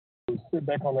sit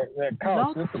back on that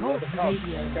couch. This is the couch.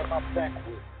 I got my back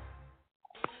with.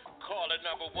 Caller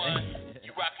number one,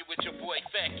 you rockin' with your boy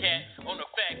Fat Cat on the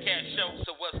Fat Cat Show.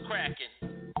 So what's crackin'?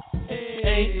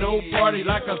 Ain't no party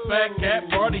like a fat cat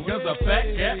party, cause a fat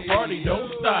cat party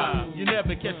don't stop. You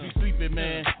never catch me sleeping,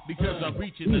 man, because I'm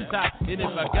reaching the top. And if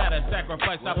I gotta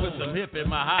sacrifice, I put some hip in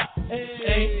my hop.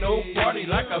 Ain't no party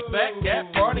like a fat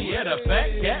cat party. At a fat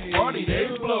cat party, they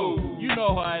blow. You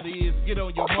know how it is. Get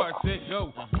on your mark, set,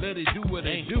 go. Let it do what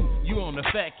it do. You on the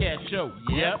Fat Cat Show.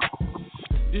 Yep.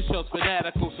 This show's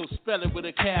fanatical, so spell it with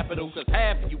a capital, cause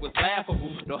half of you is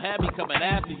laughable. Don't have me coming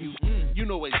after you. You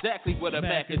know exactly what a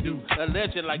Mac can do. A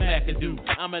legend like Mac can do.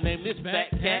 I'ma name this Fat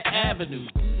Cat Avenue.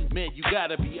 Man, you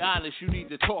gotta be honest, you need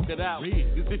to talk it out. Cause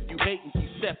if you hate and keep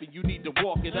stepping, you need to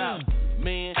walk it out.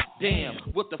 Man, damn,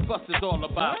 what the fuss is all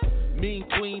about? Mean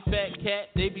Queen, Fat Cat,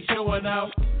 they be showing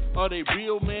out. Are they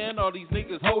real, man? Are these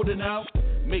niggas holding out?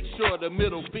 Make sure the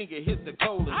middle finger hit the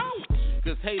colon.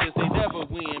 Cause haters, they never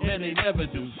win, man, they never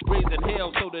do. Raising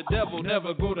hell so the devil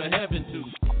never go to heaven too.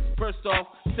 First off,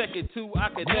 second two, I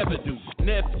could never do.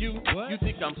 Nephew, you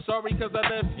think I'm sorry cause I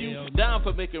left you? Down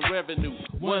for making revenue.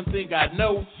 One thing I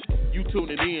know, you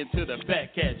tuning in to the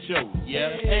Fat Cat Show. Yeah,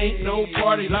 ain't no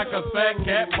party like a fat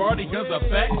cat party, cause a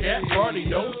fat cat party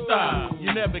don't stop.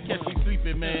 You never catch me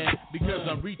sleeping, man, because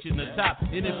I'm reaching the top.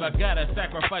 And if I gotta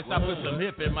sacrifice, I put some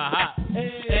hip in my hop.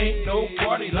 Ain't no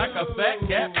party like a fat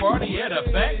cat party. At a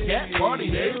fat cat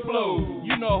party, they blow.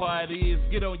 You know how it is.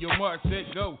 Get on your mark,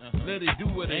 set, go. Let it do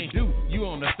what it do. You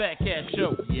on the Fat Cat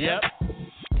Show. Yep.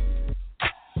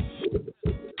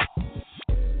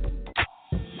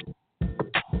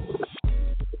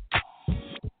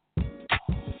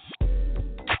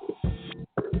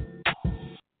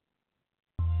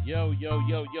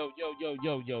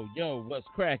 Yo, what's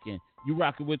cracking? You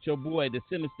rocking with your boy, the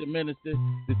Sinister Minister,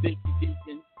 the Dinky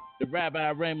Deacon, the Rabbi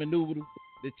Raymond Noodle,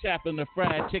 the Chaplain of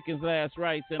Fried Chicken's Last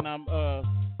Rites, and I'm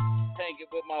hanging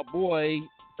with my boy,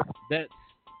 that's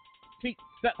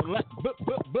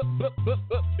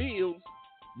Bills.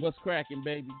 What's cracking,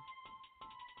 baby?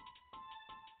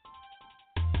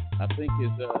 I think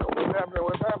it's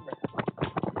What's happening?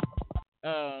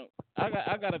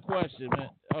 I got a question, man.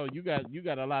 Oh, you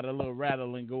got a lot of little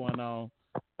rattling going on.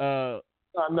 No.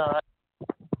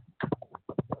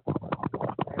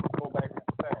 Go back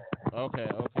inside. Okay.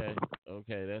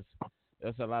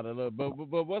 That's a lot of little.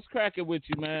 But what's cracking with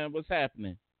you, man? What's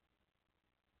happening?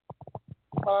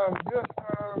 Just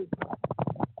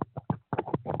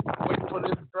waiting for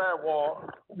this drywall.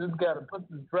 Just got to put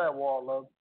this drywall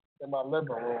up in my living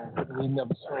room. We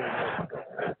never sold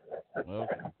it.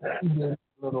 Okay. A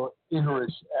little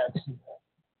English accent.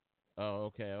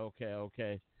 Oh,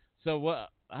 okay. So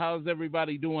how's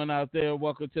everybody doing out there?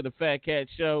 Welcome to the Fat Cat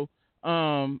Show.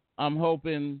 I'm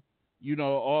hoping, I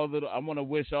want to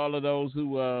wish all of those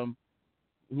whose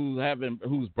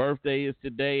birthday is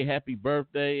today, happy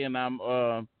birthday, and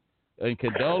and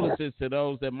condolences to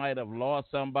those that might have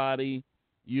lost somebody.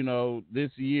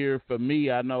 This year for me,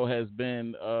 I know has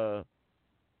been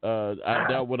I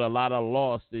dealt with a lot of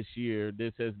loss this year.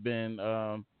 This has been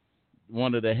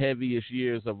one of the heaviest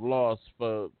years of loss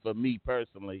for me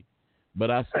personally. But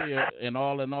I still, in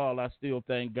all, I still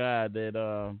thank God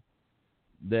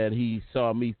that He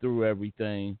saw me through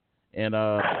everything. And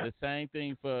the same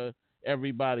thing for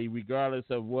everybody, regardless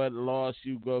of what loss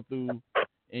you go through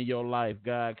in your life,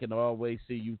 God can always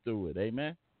see you through it.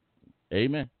 Amen.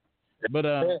 But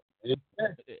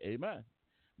amen.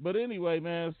 But anyway,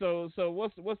 man. So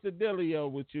what's the dealio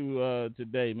with you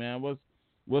today, man?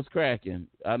 What's cracking?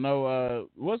 I know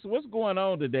what's going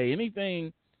on today.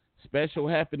 Anything special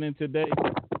happening today?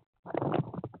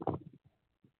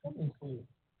 Let me see.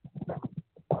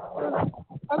 I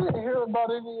didn't hear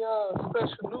about any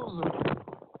special news.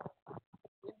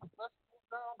 Any festivals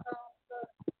downtown today?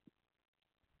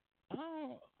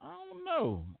 I don't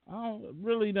know. I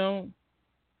really don't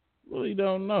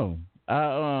know.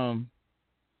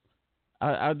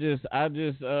 I just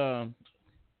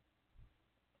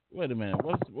wait a minute.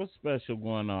 What's special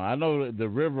going on? I know the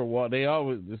river walk.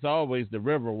 It's always the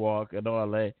river walk and all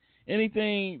that.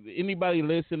 Anybody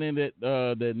listening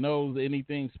that knows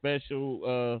anything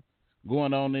special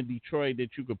going on in Detroit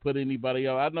that you could put anybody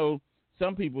on? I know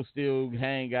some people still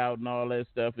hang out and all that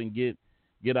stuff and get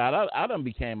out. I done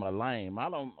became a lame. I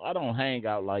don't hang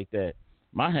out like that.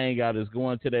 My hangout is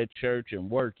going to that church and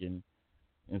working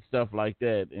and stuff like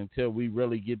that until we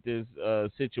really get this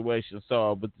situation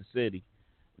solved with the city.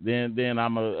 Then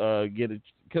I'm gonna get it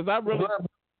because I really.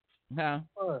 We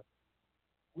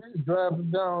was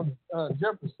driving down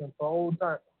Jefferson for old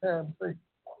time's sake.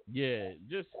 Yeah,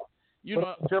 just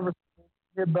Jefferson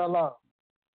hit Bella.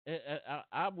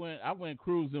 I went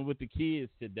cruising with the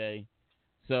kids today.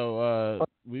 So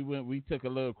we took a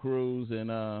little cruise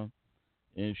and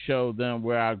showed them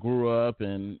where I grew up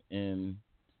and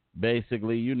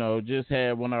basically, just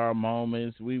had one of our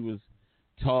moments. We was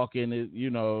talking,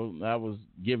 I was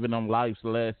giving them life's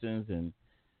lessons and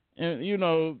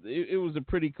it was a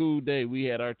pretty cool day. We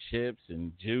had our chips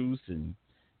and juice and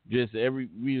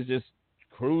we was just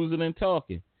cruising and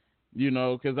talking,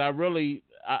 because I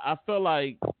feel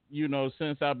like,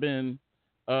 since I've been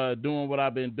doing what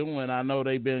I've been doing, I know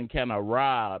they've been kind of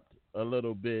robbed a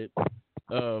little bit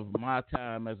of my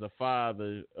time as a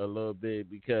father a little bit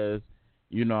because,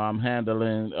 I'm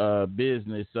handling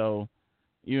business. So,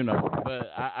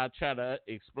 but I try to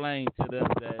explain to them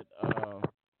that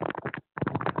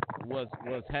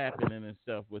what's happening and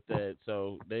stuff with that.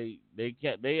 So they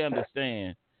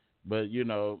understand. But,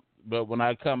 but when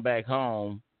I come back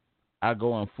home, I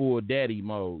go in full daddy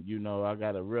mode. I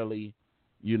gotta really,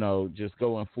 just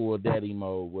go in full daddy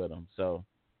mode with them. So,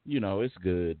 it's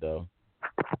good though.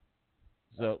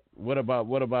 So what about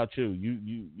you?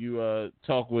 You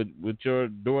talk with your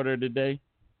daughter today?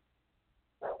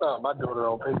 No, my daughter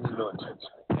don't pay me no attention.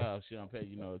 Oh, she don't pay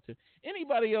you no attention.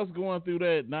 Anybody else going through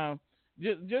that now?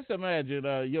 Just imagine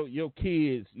your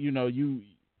kids. You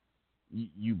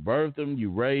birthed them, you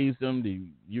raised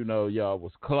them. Y'all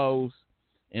was close,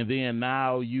 and then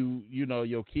now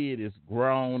your kid is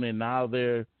grown, and now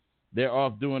they're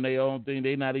off doing their own thing.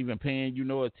 They're not even paying you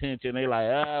no attention. They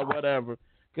like whatever.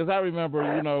 Because I remember,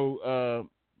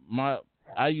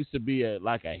 I used to be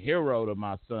like a hero to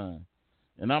my son,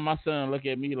 and now my son look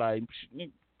at me like,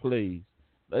 please.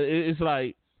 It's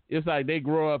like they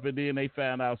grow up and then they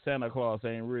find out Santa Claus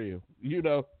ain't real,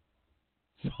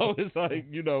 So it's like,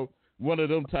 one of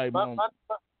them type moments.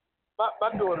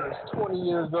 My daughter is 20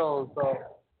 years old, so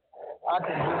I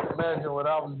can just imagine what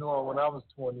I was doing when I was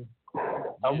 20.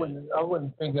 I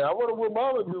wouldn't think that. I wonder what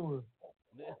Mama doing.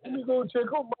 Let me go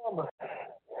check on Mama.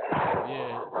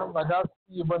 Yeah. I'm like, I'll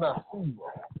see you, but I see you.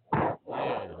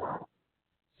 Yeah.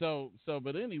 So,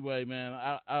 but anyway, man,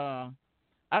 I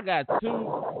got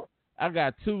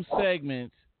two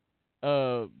segments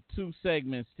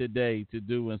today to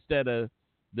do instead of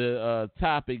the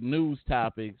news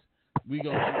topics. We're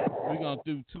gonna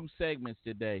do two segments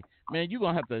today. Man, you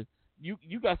gonna have to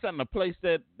you got something to place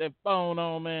that phone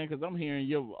on, man, because I'm hearing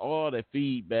all the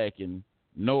feedback and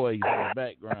noise in the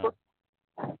background.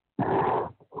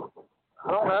 I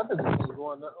don't have anything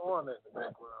going on in the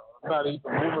background. I'm not even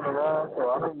moving around, so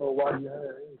I don't know why you have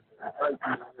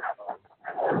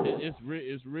anything.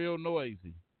 It's real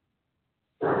noisy.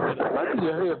 I need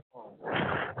your headphones.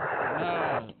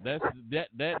 Nah, that's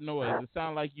that noise. It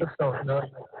sounds like you.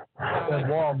 That's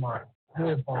Walmart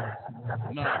headphones.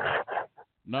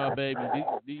 No, baby.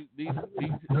 These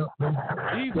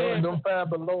them Five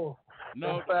Below.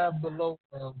 No, Five Below.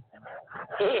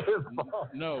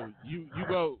 No, you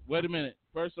go. Wait a minute.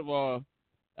 First of all,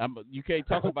 you can't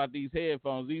talk about these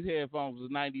headphones. These headphones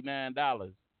was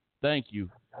 $99. Thank you.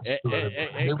 It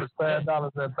was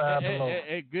 $5 at Five Below.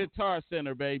 At Guitar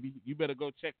Center, baby. You better go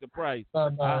check the price.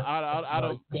 No. I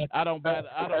don't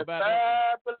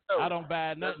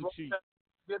buy nothing cheap.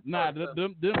 Nah,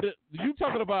 you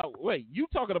talking about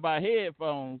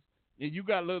headphones, and you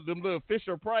got them little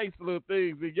Fisher Price little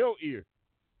things in your ear.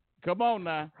 Come on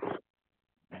now.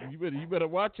 You better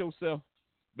watch yourself.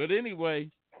 But anyway,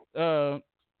 I'm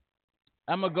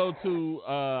gonna go to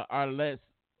our Let's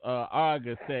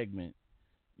Argue segment.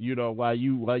 While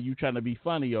you trying to be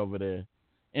funny over there,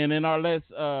 and in our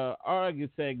Let's Argue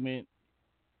segment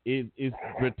is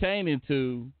pertaining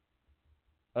to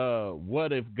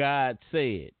what if God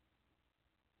said?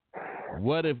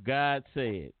 What if God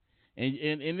said?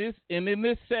 And in this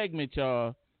segment,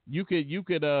 y'all, you could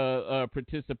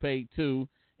participate too.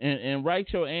 And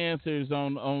write your answers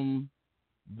on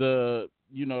the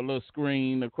little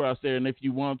screen across there. And if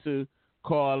you want to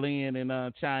call in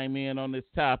and chime in on this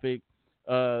topic,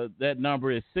 that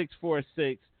number is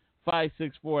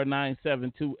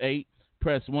 646-564-9728.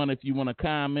 Press 1 if you want to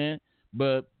comment.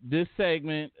 But this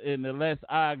segment in the Let's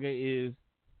Argue is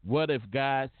what if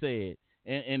God said.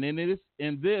 And in this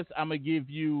I'm gonna give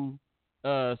you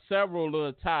several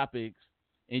little topics,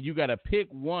 and you got to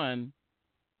pick one.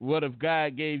 What if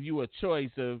God gave you a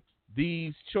choice of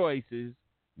these choices?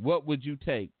 What would you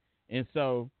take? And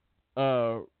so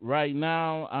right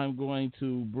now I'm going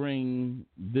to bring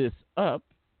this up,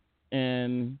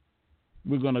 and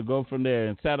we're going to go from there.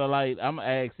 And Satellite, I'm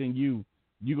asking you,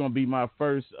 you're going to be my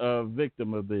first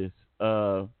victim of this.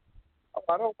 I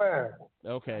don't mind.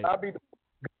 Okay. I'll be the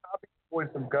voice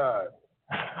of God.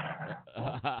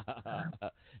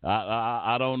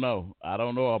 I don't know. I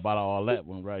don't know about all that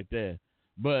one right there.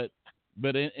 But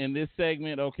in this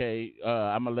segment, okay,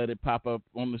 I'm gonna let it pop up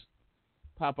on the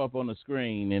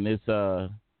screen, and it's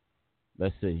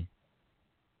let's see.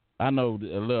 I know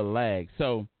a little lag.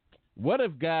 So, what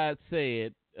if God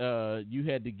said you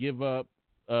had to give up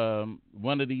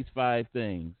one of these 5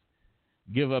 things?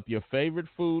 Give up your favorite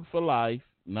food for life,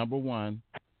 number 1.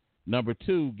 Number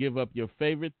 2, give up your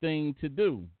favorite thing to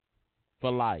do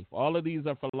for life. All of these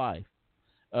are for life.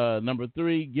 Number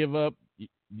 3, give up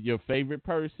your favorite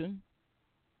person.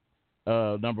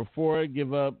 Number 4,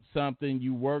 give up something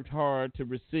you worked hard to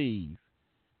receive.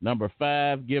 Number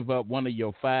 5, give up one of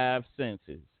your 5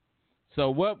 senses. So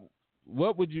what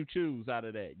would you choose out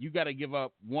of that? You got to give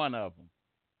up one of them.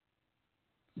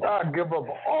 I'll give up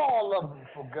all of them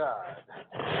for God.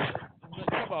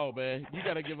 Come on, man. You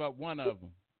got to give up one of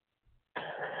them.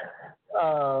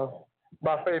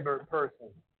 My favorite person.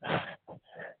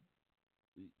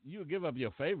 You give up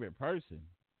your favorite person?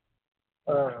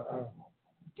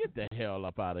 Get the hell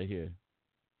up out of here.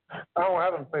 I don't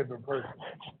have a favorite person.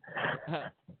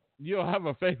 You don't have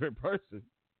a favorite person?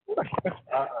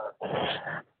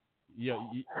 Your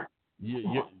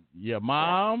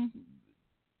mom?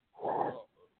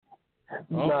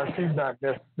 No, she's not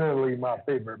necessarily my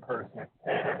favorite person.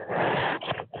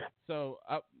 So,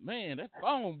 man, that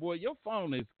phone, boy, your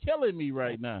phone is killing me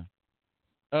right now.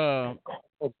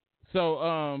 So,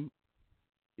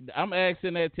 I'm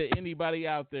asking that to anybody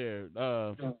out there.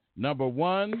 Number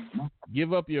 1,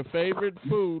 give up your favorite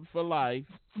food for life.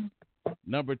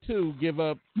 Number 2, give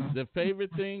up the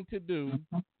favorite thing to do.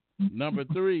 Number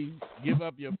 3, give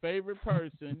up your favorite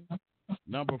person.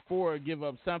 Number 4, give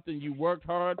up something you worked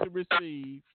hard to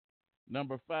receive.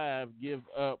 Number 5, give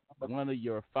up one of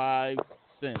your 5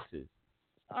 senses.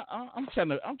 I'm trying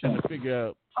to figure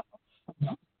out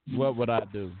what would I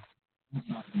do.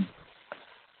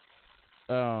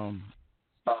 Man,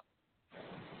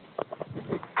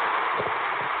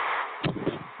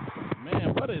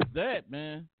 what is that,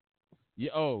 man?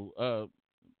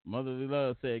 Motherly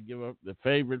Love said give up the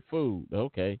favorite food.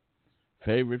 Okay,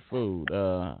 favorite food.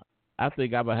 I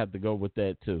think I'm gonna have to go with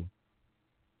that too.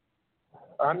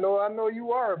 I know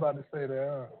you are about to say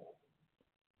that.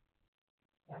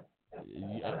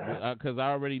 Because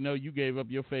I already know you gave up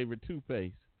your favorite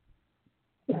toothpaste.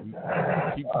 Keep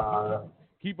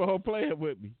on playing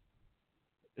with me.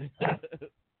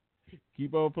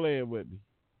 Keep on playing with me.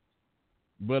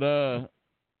 But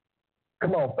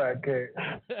come on, fat cat.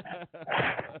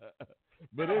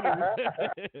 But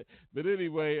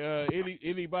anyway,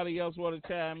 anybody else want to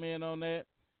chime in on that?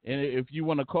 And if you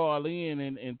want to call in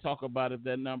and talk about it,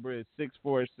 that number is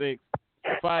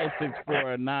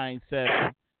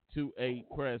 646-564-9728.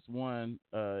 Press 1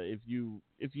 if you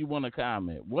want to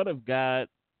comment. What if God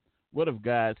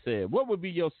said? What would be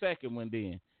your second one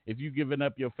then? If you giving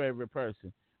up your favorite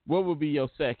person, what would be your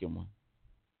second one?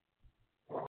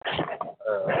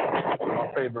 My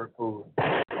favorite food.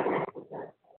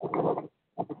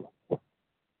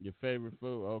 Your favorite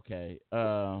food? Okay.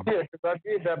 Yeah, because I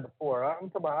did that before. I'm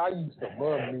talking about I used to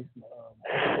love me some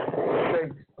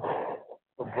steaks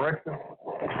for breakfast.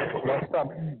 But I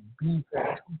stopped eating beef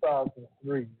in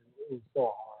 2003. It was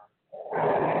so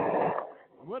hard.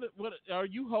 What are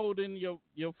you holding your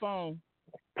phone?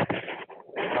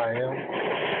 I am.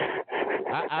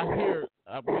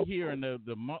 We hearing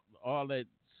the all that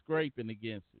scraping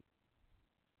against it.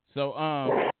 So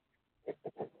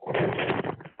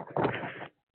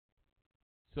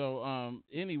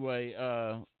anyway,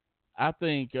 I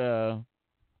think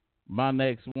my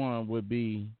next one would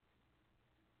be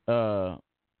I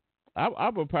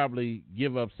would probably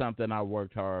give up something I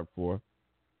worked hard for.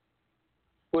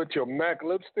 Put your MAC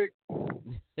lipstick?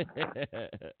 They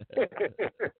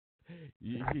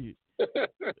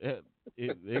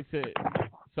said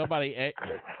somebody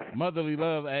Motherly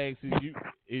Love asks,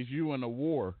 is you in a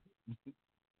war?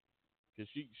 Cause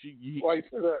why you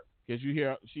say that? Because she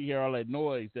hear all that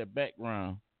noise, that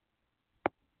background.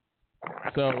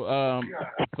 So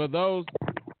for those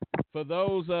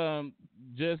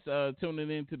just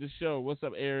tuning into the show, what's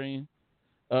up, Arian?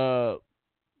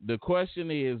 The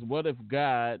question is, what if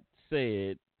God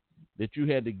said that you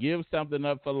had to give something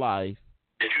up for life,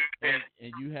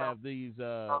 and you have these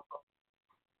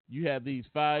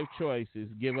 5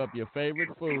 choices: give up your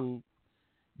favorite food,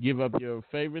 give up your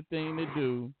favorite thing to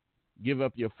do, give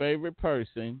up your favorite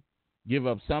person, give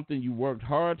up something you worked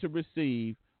hard to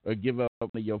receive, or give up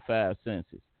one of your 5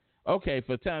 senses. Okay,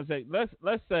 for time's sake, let's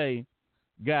say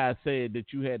God said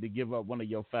that you had to give up one of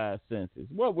your 5 senses.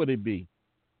 What would it be?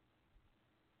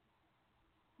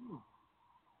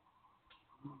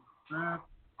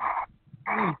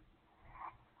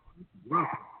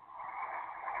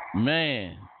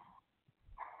 Man.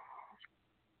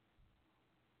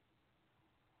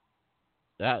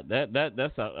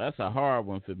 That's a hard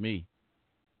one for me.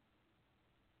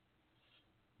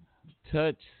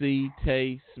 Touch, see,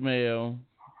 taste, smell.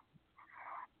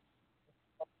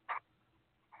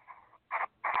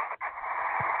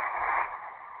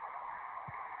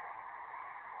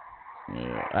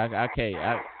 Yeah, I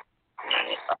can't.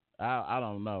 I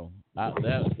don't know. I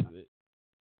can't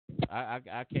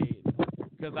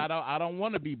because I don't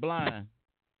want to be blind.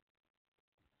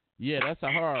 Yeah, that's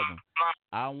a hard one.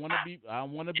 I want to be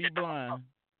blind.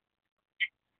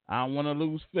 I don't want to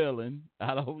lose feeling.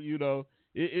 I don't,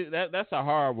 that's a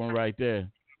hard one right there.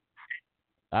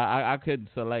 I couldn't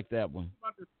select that one.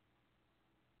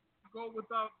 Go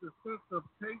without the sense of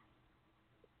taste.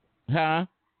 Huh?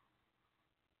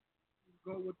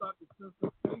 Go without the sense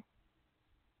of taste.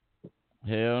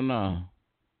 Hell no.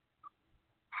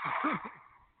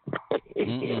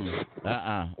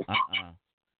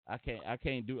 I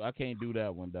can't do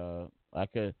that one, dog.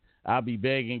 I'll be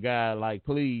begging God like,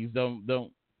 please don't do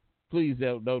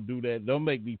that. Don't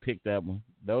make me pick that one.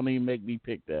 Don't even make me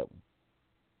pick that one.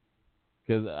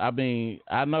 Cause I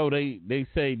know they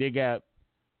say they got,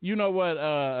 you know what?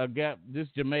 This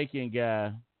Jamaican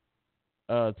guy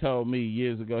told me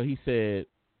years ago. He said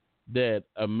that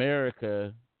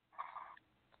America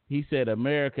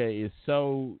is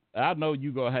so. I know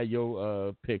you gonna have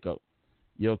your pickup.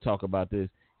 You'll talk about this.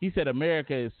 He said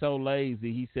America is so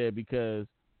lazy. He said because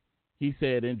he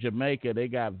said in Jamaica they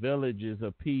got villages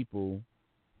of people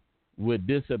with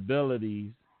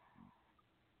disabilities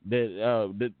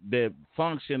that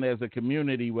function as a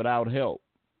community without help.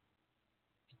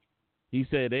 He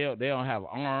said they don't have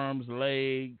arms,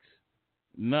 legs,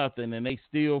 nothing, and they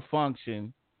still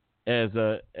function as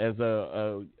a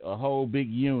whole big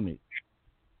unit.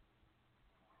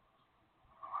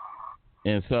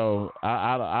 And so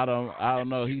I don't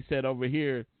know. He said over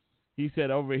here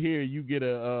you get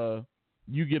a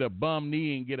bum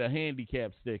knee and get a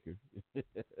handicap sticker.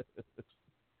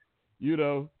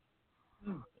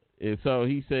 And so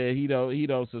he said he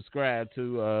don't subscribe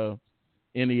to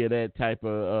any of that type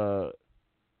of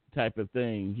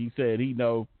thing. He said he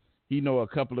know a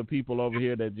couple of people over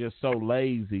here that just so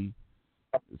lazy.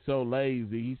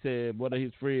 He said one of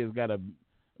his friends got a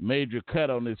major cut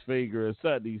on his finger or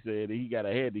something. He said he got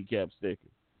a handicap sticker.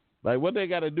 Like, what they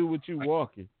got to do with you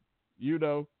walking? I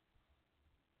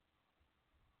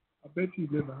bet you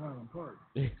live in Highland Park.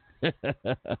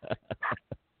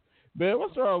 Man,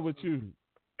 what's wrong with you?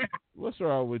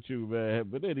 Man?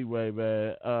 But anyway,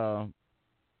 man,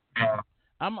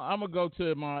 I'm gonna go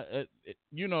to my.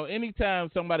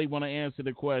 Anytime somebody want to answer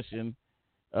the question,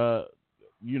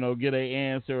 get an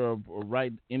answer or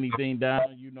write anything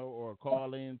down, or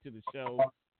call in to the show.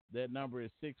 That number is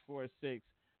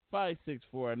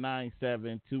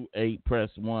 646-564-9728. Press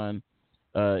 1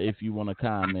 if you want to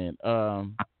comment.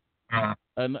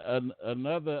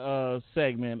 Another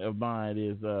segment of mine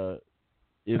is the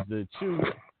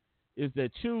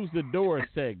choose the door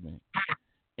segment.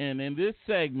 And in this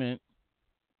segment,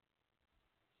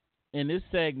 we're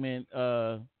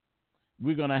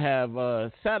gonna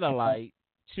have satellite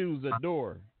choose a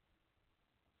door.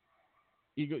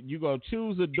 You go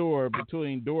choose a door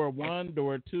between door 1,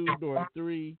 door 2, door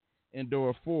 3, and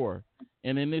door 4.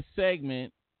 And in this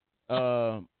segment,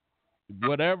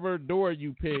 whatever door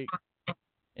you pick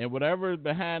and whatever is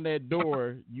behind that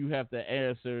door, you have to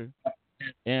answer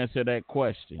that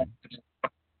question.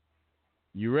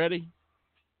 You ready?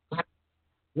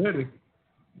 Ready.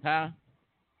 Huh?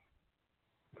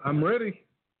 I'm ready.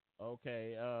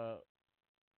 Okay.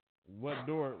 What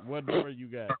door you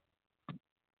got?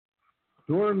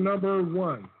 Door number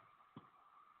 1.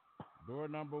 Door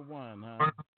number 1,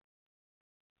 huh?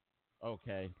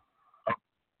 Okay.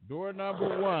 Door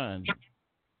number 1.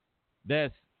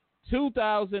 That's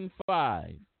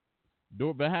 2005.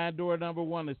 Behind door number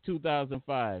 1 is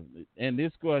 2005. And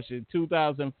this question,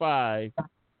 2005.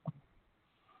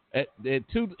 In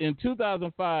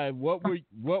 2005, what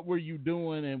were you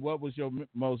doing, and what was your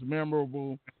most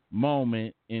memorable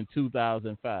moment in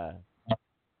 2005?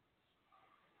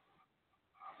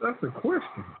 That's a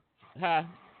question. Huh?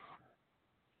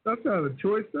 That's not a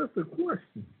choice. That's a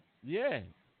question. Yeah.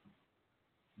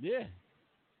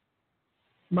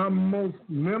 My most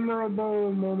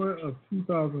memorable moment of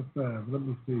 2005. Let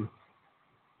me see.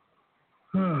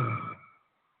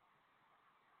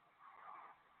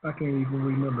 I can't even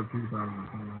remember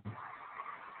 2005.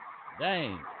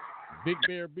 Dang. Big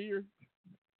Bear beer?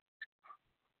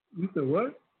 You said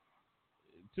what?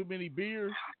 Too many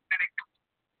beers?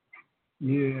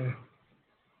 Yeah.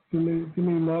 Too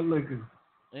many malt liquors.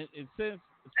 And since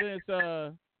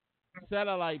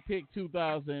Satellite picked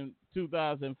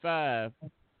 2005,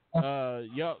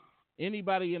 y'all,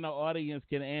 anybody in the audience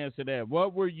can answer that.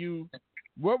 What were you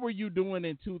doing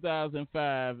in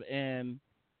 2005, and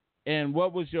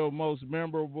what was your most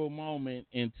memorable moment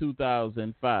in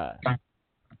 2005?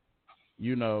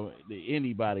 You know,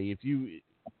 anybody. If you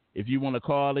want to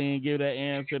call in and give that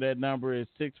answer, that number is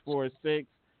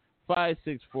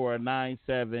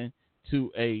 646-564-9728.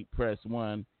 Press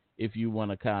 1 if you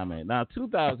want to comment. Now,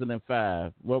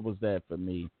 2005, what was that for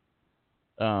me?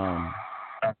 I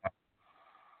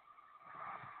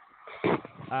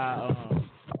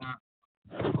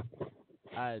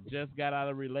just got out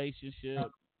of a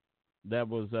relationship that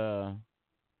was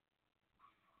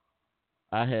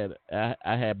I had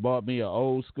bought me an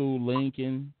old school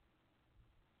Lincoln.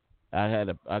 I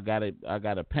got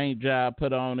a paint job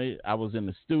put on it. I was in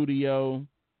the studio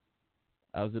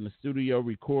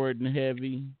recording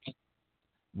heavy.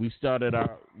 I started a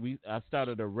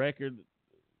record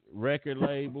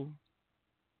label.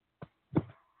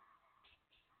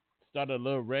 Started a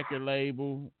little record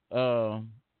label.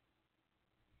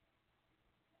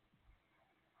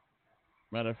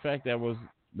 Matter of fact, that was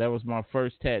my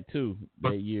first tattoo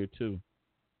that year too.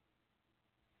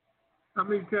 How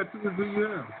many tattoos do you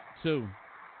have? 2.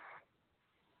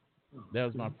 That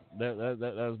was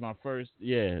my first.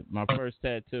 Yeah, my first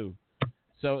tattoo.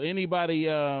 So anybody?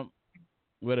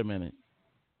 Wait a minute.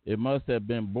 It must have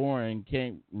been boring.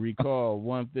 Can't recall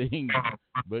one thing,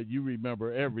 but you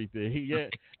remember everything. Yeah.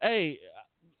 Hey,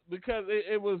 because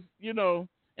it was,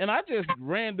 and I just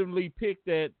randomly picked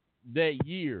that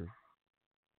year.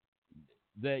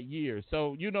 That year.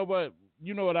 So you know what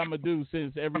I'm gonna do,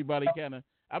 since everybody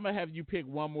I'm gonna have you pick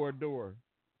one more door.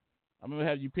 I'm gonna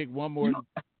have you pick one more.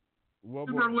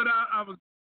 Remember what I was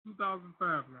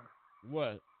 2005 now.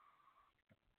 What?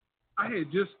 I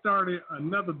had just started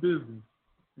another business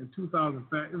in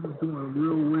 2005. It was doing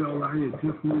real well. I had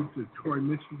just moved to Troy,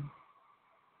 Michigan.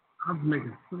 I was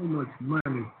making so much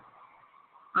money.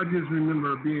 I just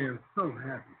remember being so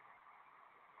happy.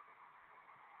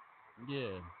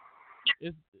 Yeah.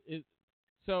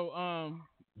 So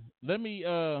let me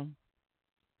go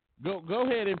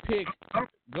ahead and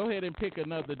pick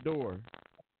another door.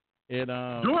 And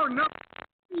door number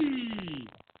 3.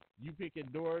 You picking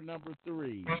door number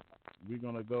 3. We're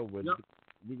gonna go with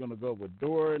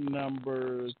door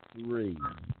number 3.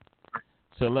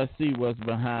 So let's see what's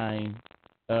behind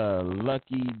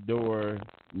lucky door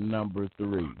number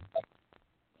 3.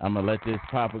 I'm gonna let this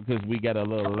pop it because we got a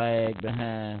little lag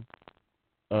behind.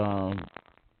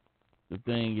 The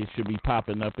thing, it should be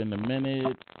popping up in a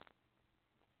minute.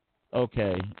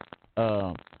 Okay.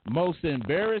 Most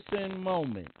embarrassing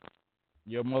moment.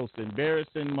 Your most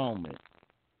embarrassing moment.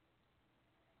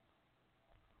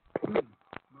 My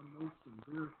most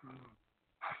embarrassing moment.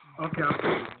 Okay, I'll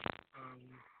tell you.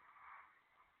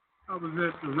 I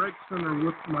was at the rec center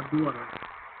with my daughter.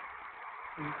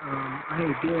 And, I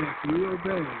had gas real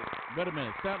bad. Wait a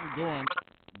minute. Something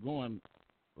going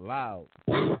loud.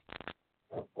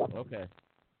 Okay.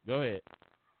 Go ahead.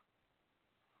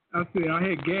 I said I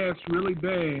had gas really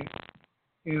bad,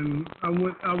 and I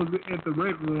was at the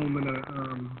rec room, and a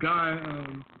guy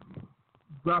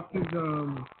dropped his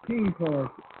ping pong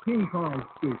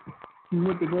stick. He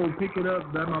went to go pick it up,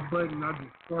 grabbed my butt, and I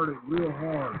just started real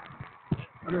hard.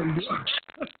 I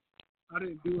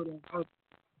didn't do it on purpose,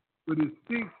 but it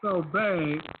stinks so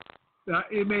bad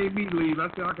that it made me leave. I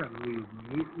said I gotta leave,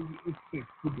 man. It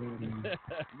stinks too bad.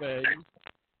 Man,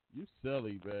 you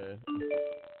silly, man.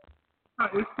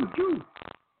 It's the truth.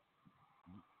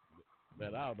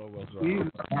 Man, I don't know what's wrong.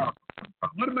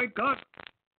 What am I got?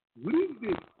 What is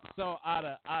this? So out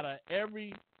of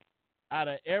everything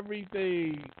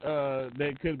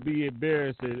that could be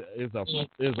embarrassing is a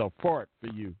fart for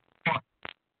you.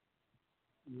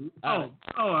 I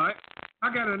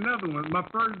got another one. My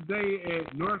first day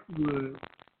at Northwood,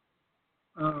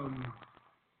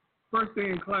 first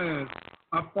day in class,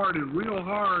 I farted real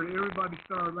hard. Everybody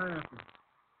started laughing.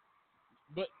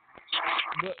 But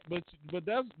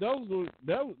that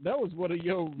was one of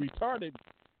your retarded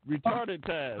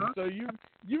times. Huh? So you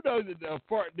know that a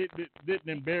fart didn't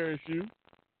embarrass you.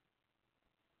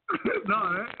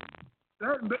 No,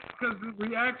 that because the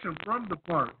reaction from the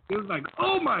fart, it was like,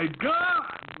 oh my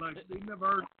God, like they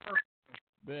never heard.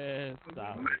 Man,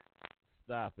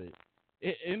 stop it.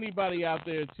 Anybody out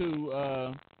there too?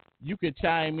 You could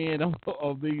chime in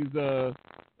on these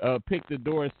pick the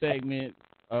door segment.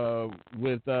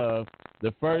 With the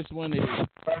first one is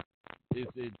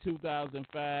in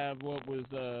 2005. What was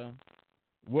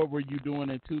what were you doing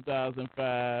in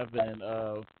 2005, and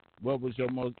what was the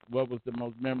most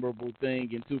memorable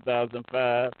thing in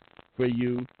 2005 for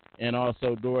you? And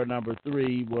also, door number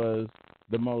 3 was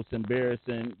your most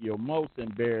embarrassing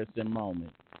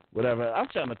moment. Whatever. I'm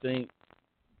trying to think.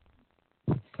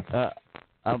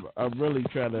 I'm really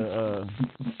trying to.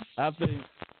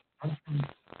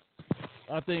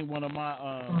 I think one of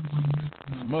my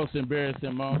most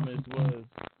embarrassing moments was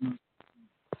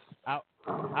I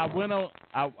went on.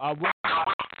 I went.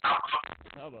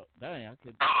 Hold up, dang!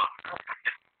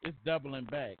 It's doubling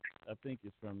back. I think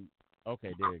it's from.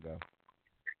 Okay, there you go.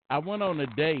 I went on a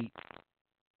date.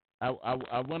 I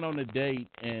went on a date,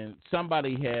 and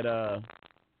somebody had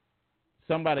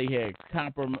tried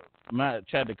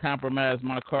to compromise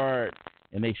my card,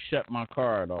 and they shut my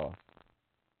card off.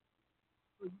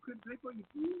 You couldn't pay for your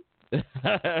food?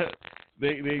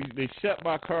 They shut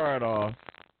my card off,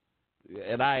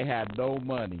 and I had no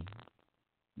money,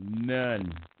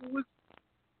 none.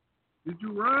 Did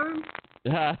you run?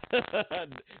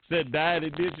 Said died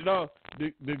and did. You know,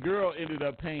 the girl ended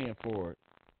up paying for it,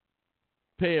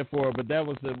 but that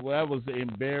was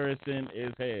embarrassing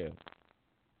as hell.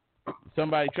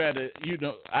 Somebody tried to,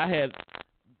 I had.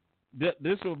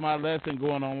 This was my lesson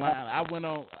going online. I went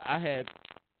on. I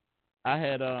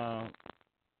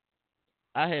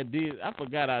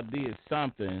forgot I did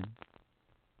something,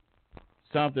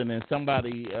 and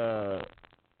somebody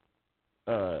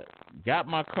got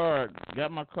my card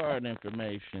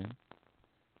information,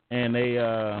 and they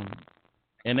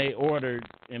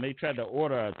tried to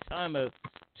order a ton of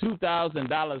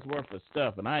 $2,000 worth of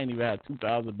stuff, and I ain't even had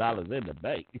 $2,000 in the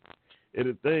bank in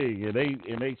the thing, and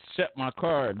they shut my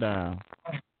card down,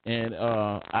 and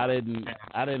I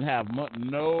didn't have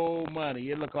no money.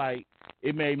 It looked like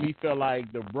it made me feel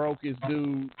like the brokest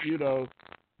dude,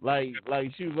 like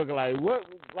she was looking like what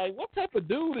type of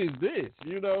dude is this,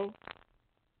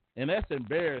 And that's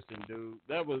embarrassing, dude.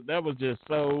 That was just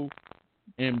so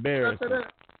embarrassing.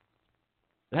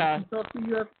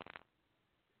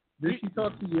 Did she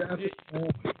talk to you after?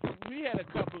 We had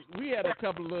a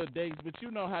couple of little dates, but you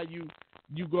know how you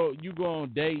go on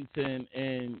dates and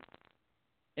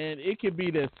it could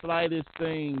be the slightest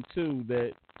thing too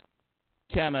that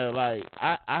kind of like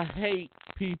I hate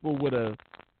people with a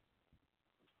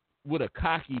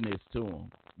cockiness to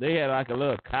them. They had like a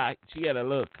little she had a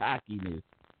little cockiness.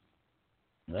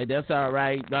 Like, that's all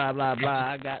right, blah blah blah.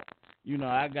 I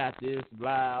got this,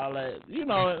 blah, all that.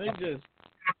 It just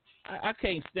I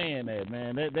can't stand that,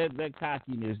 man. That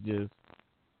cockiness just.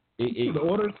 It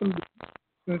ordered some.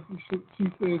 She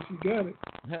said she got it.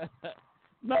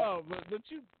 No, but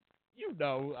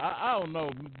I don't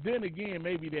know. Then again,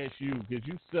 maybe that's you because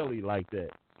you silly like that.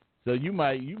 So you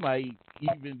might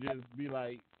even just be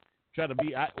like try to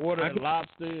be ordering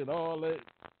lobster and all that.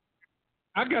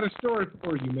 I got a story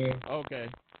for you, man. Okay.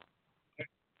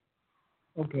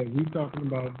 Okay, we talking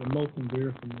about the most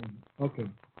embarrassing moment. Okay.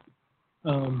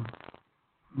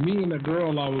 Me and the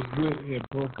girl I was with had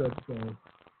broke up, so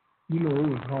it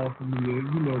was hard for me to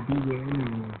be with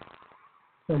anyone.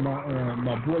 So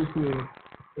my boy said,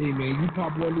 "Hey man, you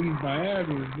pop one of these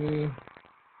Viagra's, man.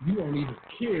 You don't even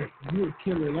care. You'll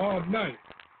kill it all night."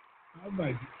 I was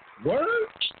like, "What?"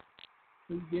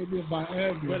 So he gave me a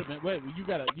Viagra. Wait a minute, wait. You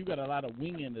got a lot of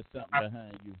winging or something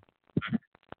behind you.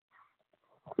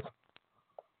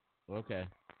 Okay.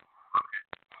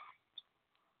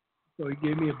 So he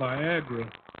gave me a Viagra,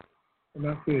 and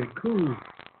I said, "Cool."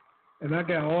 And I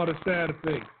got all the side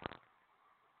effects.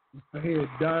 I had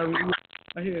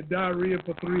diarrhea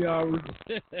for 3 hours.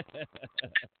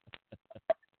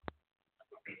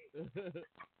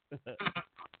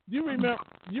 You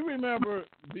remember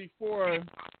before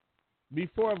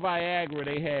Viagra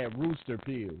they had rooster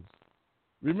pills.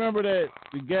 Remember that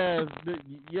the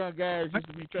young guys used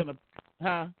to be trying to,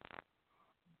 huh?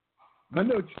 I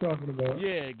know what you're talking about.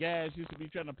 Yeah, guys used to be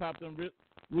trying to pop them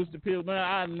rooster pills. Man,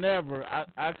 I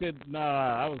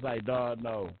was like, dog,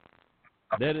 no.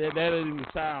 That didn't even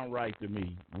sound right to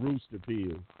me, rooster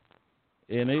pills.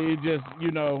 And it just,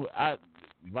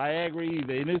 Viagra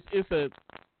either. And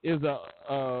it's a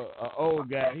old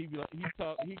guy. He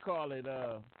call it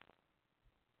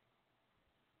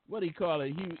what do you call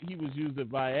it? He was using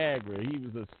Viagra. He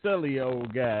was a silly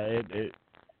old guy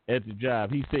at the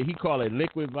job. He said he called it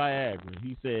liquid Viagra.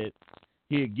 He said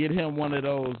he'd get him one of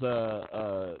those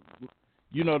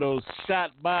those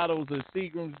shot bottles of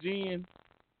Seagram's gin.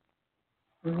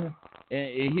 Mm-hmm.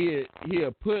 And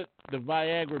he'll put the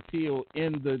Viagra pill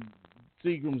in the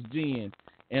Seagram's gin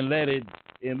and let it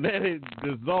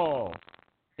dissolve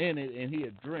in it, and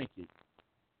he'll drink it.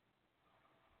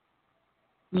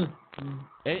 Mm-hmm.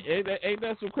 Ain't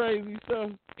that some crazy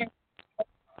stuff?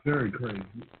 Very crazy.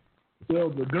 Well,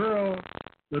 the girl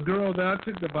that I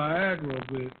took the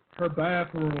Viagra with, her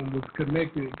bathroom was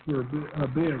connected to her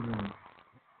bedroom.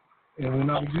 And when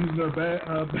I was using her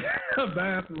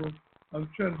bathroom, I was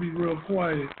trying to be real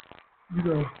quiet, you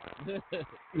know. Yeah.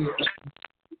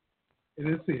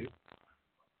 And that's it.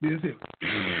 That's it.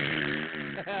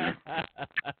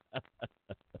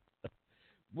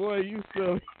 Boy, you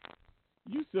silly.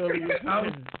 You silly.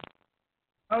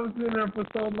 I was in there for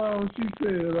so long. She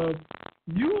said,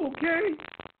 "You okay?"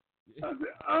 I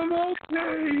said, "I'm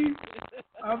okay."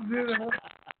 I was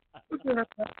in her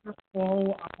for a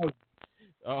whole hour.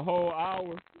 A whole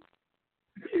hour?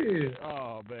 Yeah.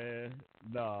 Oh man,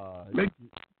 nah. I'm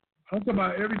talking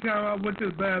about every time I went to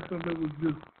the bathroom, it was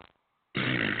just.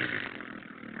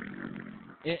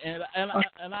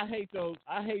 And I hate those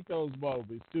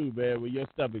moments too, man, when your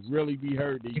stomach really be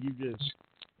hurting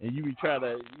and you be trying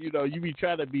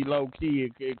to be low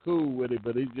key and cool with it,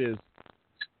 but it just,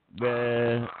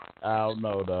 man, I don't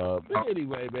know, dog. But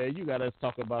anyway, man, you got us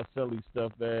talking about silly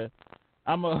stuff, man.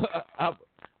 I'm gonna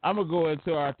go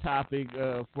into our topic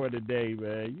for today,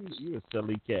 man. You a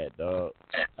silly cat, dog.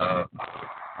 I'm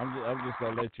just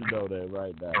gonna let you know that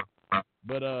right now.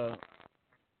 But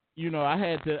you know,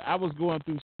 I was going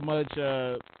through so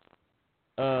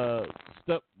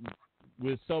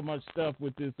much stuff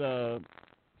with this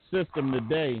system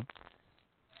today,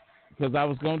 because I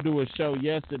was gonna do a show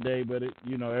yesterday, but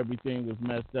everything was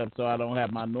messed up, so I don't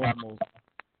have my normal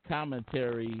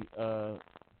commentary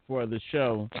for the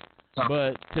show.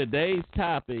 But today's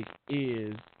topic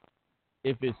is,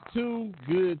 if it's too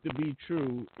good to be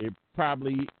true, it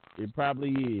probably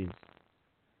is.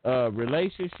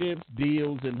 Relationships,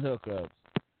 deals, and hookups.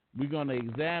 We're gonna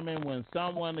examine when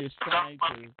someone is trying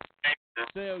to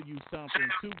sell you something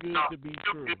too good to be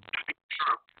true.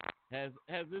 Has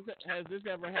this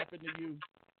ever happened to you?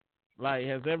 Like,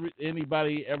 has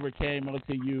anybody ever came up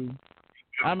to you?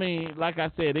 I mean, like I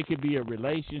said, it could be a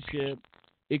relationship.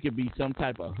 It could be some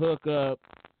type of hookup,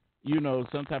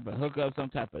 some type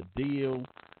of deal.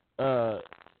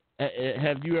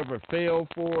 Have you ever failed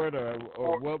for it, or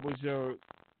what was your,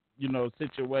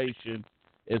 situation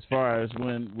as far as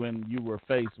when you were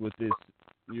faced with this,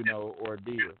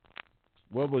 ordeal?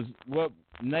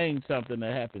 Name something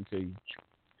that happened to you.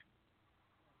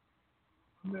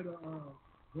 Met a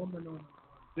woman on a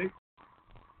date.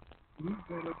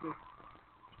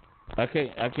 I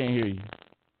can't hear you.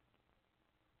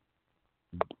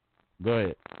 Go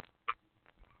ahead.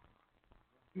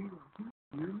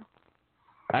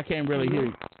 I can't really hear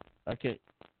you. I can't.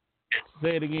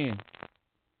 Say it again.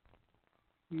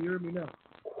 Can you hear me now?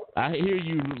 I hear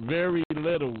you very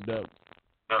little, though.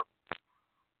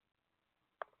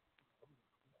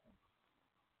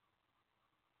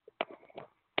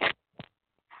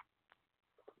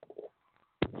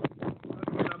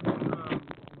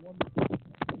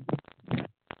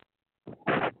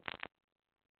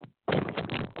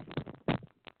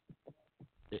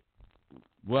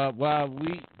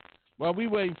 While we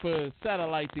wait for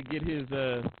Satellite to get his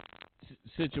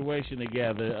situation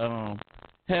together,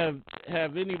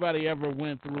 have anybody ever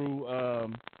went through a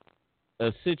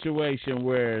situation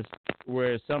where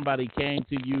somebody came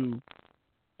to you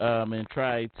and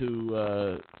tried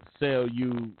to sell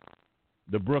you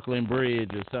the Brooklyn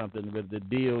Bridge or something, but the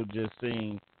deal just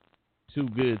seemed too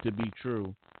good to be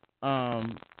true?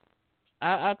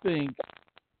 I think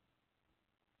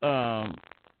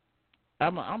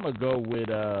I'm gonna go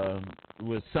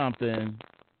with something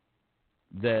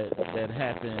that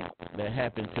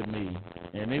happened to me,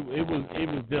 and it was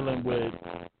dealing with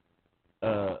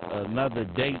another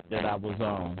date that I was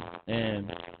on,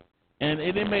 and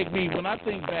it make me, when I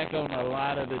think back on a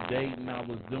lot of the dating I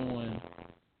was doing,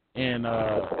 and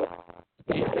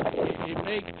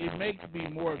it makes me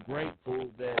more grateful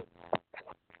that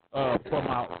for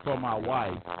my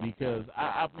wife, because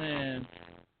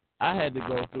I had to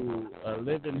go through a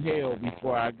living hell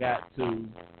before I got to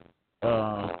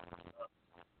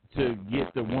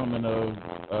get the woman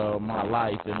of my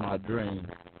life and my dreams.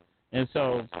 And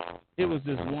so it was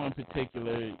this one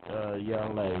particular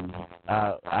young lady.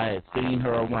 I had seen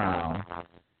her around,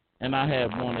 and I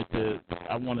wanted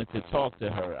to talk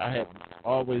to her. I had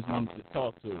always wanted to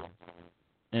talk to her.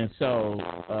 And so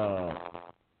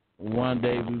one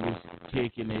day we was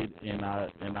kicking it, and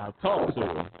I talked to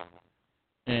her.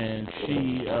 And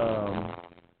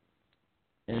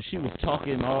she was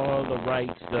talking all the right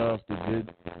stuff,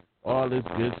 all this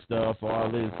good stuff,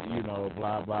 all this,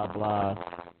 blah blah blah,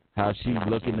 how she's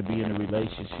looking to be in a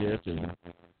relationship and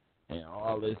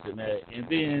all this and that. And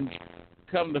then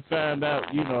come to find out,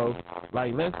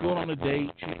 like, let's go on a date.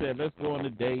 She said, let's go on a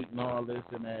date and all this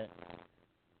and that.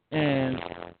 And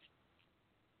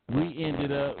we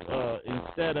ended up,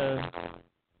 instead of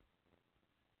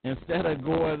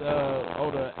going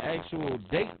on an actual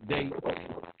date,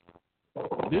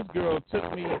 this girl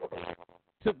took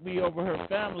me over her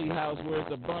family house where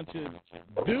it's a bunch of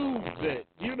dudes that,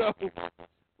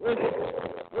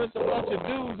 there's a bunch of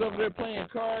dudes over there playing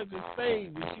cards and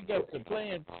spades, and she got to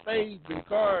playing spades and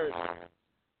cards,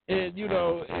 and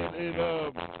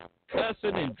and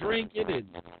cussing and drinking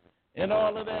and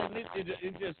all of that. And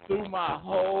it just threw my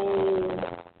whole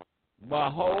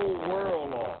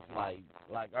world off. Like,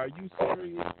 are you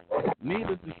serious?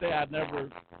 Needless to say, I never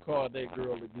called that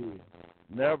girl again.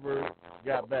 Never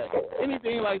got back.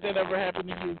 Anything like that ever happened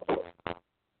to you?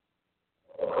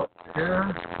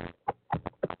 Yeah.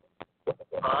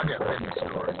 I got many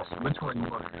stories. Which one you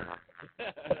want to hear?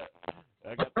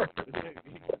 I got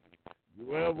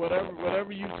well,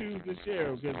 whatever you choose to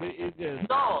share, because it just...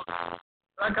 No,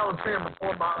 like I was saying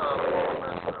before my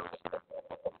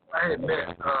I had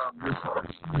met this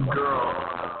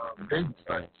girl, baby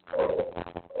sites.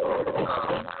 I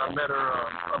met her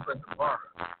up at the bar.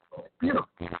 Beautiful.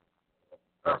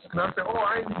 And I said, I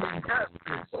ain't getting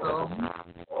catfish. So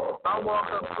I walk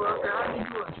up to her and said, how you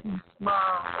doing? She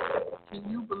smiled. Can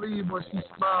you believe when she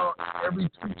smiled, every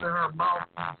tooth in her mouth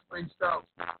was spaced out?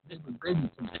 It was baby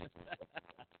teeth.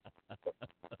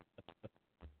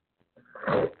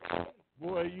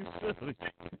 Boy, you silly.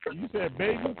 You said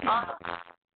baby teeth?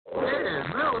 Yeah,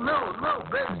 little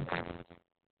baby teeth.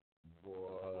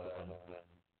 Boy.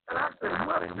 And I said,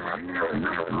 what the hell? Is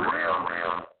this real?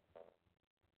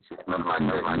 She looked like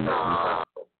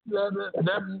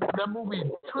that movie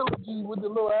Trilogy with the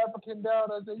little African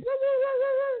down. I said,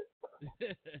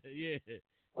 yeah.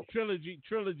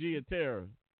 Trilogy of Terror.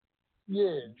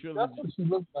 Yeah, that's what she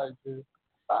looked like, dude.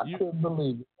 I couldn't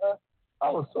believe it. I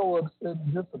was so upset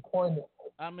and disappointed.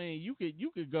 I mean, you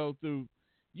could go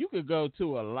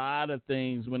to a lot of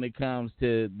things when it comes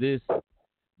to this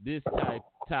type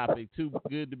topic. Too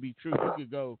good to be true.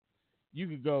 You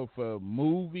could go for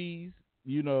movies.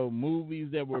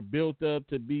 Movies that were built up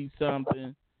to be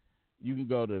something. You can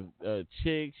go to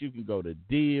chicks. You can go to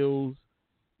deals.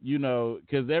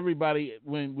 Because everybody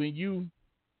when you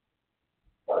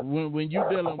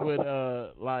dealing with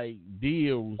like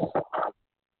deals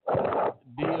and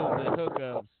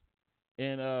hookups,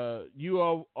 and you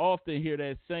often hear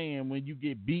that saying when you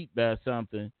get beat by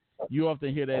something. You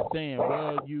often hear that saying,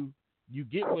 well, you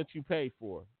get what you pay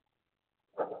for.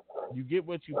 You get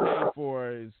what you pay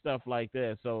for and stuff like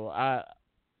that. So I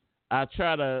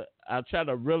try to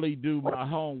really do my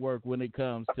homework when it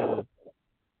comes to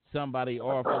somebody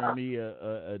offering me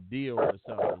a deal or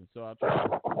something. So I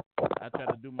try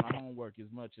to do my homework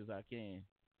as much as I can.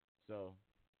 So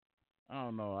I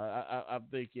don't know. I'm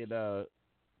thinking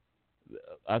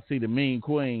I see the mean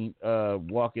queen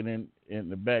walking in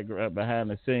the background behind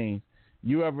the scenes.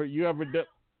 You ever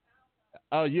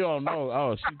Oh, you don't know.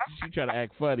 Oh, she try to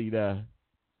act funny now.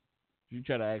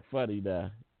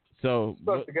 So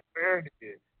Supposed to get her hair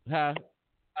did. Huh?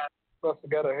 Supposed to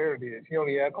get her hair did. She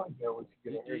only act like that when she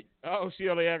get her hair did. Oh, she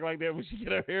only act like that when she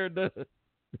get her hair done.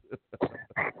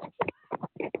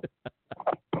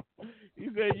 He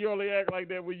said you only act like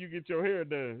that when you get your hair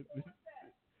done.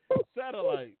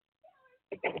 Satellite.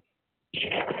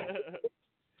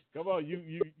 Come on,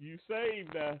 you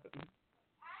saved now.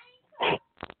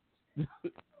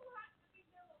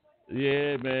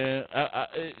 Yeah, man.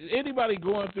 Anybody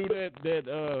going through that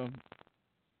the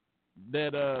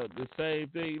same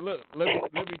thing? Look, let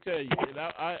me tell you. And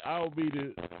I'll be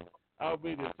the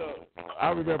talk. I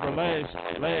remember last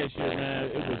year,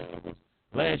 man.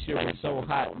 Last year was so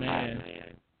hot, man,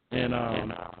 and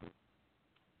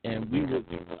we were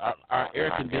our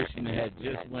air conditioning had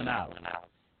just went out,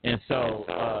 and so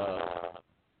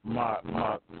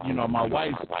my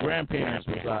wife's grandparents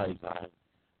was like,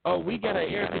 oh, we got an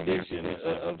air conditioner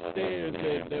upstairs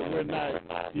that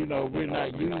we're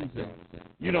not using.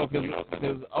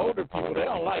 Because older people, they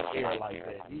don't like air like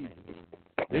that either.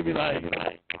 They be like,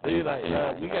 we got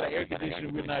an air conditioner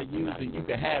we're not using. You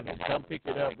can have it. Come pick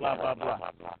it up, blah, blah, blah.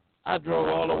 I drove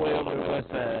all the way over to the west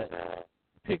side,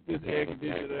 picked this air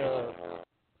conditioner up,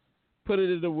 put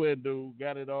it in the window,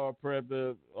 got it all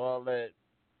prepped up, all that.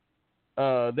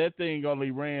 That thing only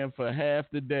ran for half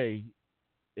the day.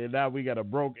 And now we got a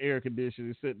broke air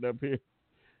conditioner sitting up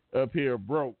here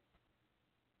broke.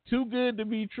 Too good to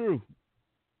be true.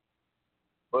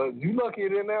 But you lucky it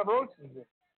didn't have roaches in it.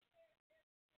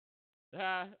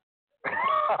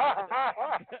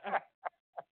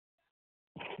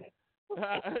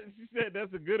 She said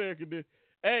that's a good air conditioner.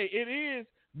 Hey, it is,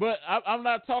 but I'm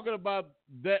not talking about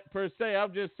that per se.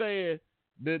 I'm just saying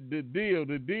the deal.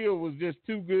 The deal was just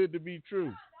too good to be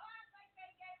true.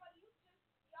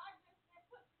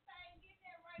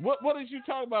 What did you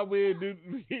talk about? We do.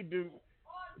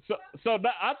 So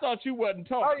I thought you wasn't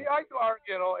talking. How you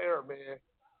arguing on air, man?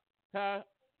 Huh?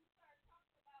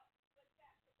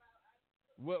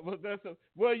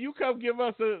 Well, you come give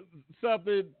us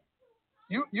something.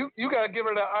 You gotta give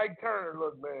her that Ike Turner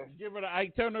look, man. Give her the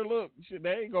Ike Turner look. Shit,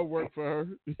 that ain't gonna work for her.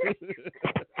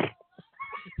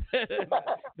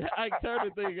 The Ike Turner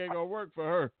thing ain't gonna work for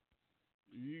her.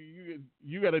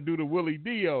 You gotta do the Willie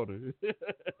D on her.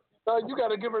 No, you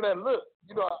gotta give her that look.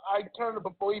 You know, Ike Turner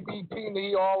before he beat Tina,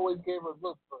 he always gave her a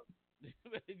look for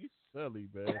her. You silly,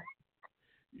 man.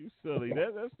 You silly.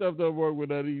 That stuff don't work with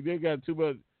that. They got too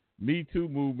much Me Too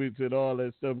movements and all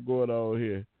that stuff going on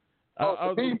here.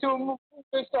 The Me Too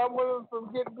movement stop women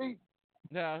from getting beat.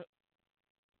 Nah.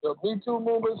 The Me Too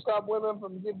movement stop women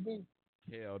from getting beat.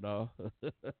 Hell no.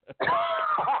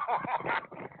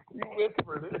 You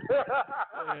whispered it.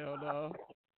 Hell no.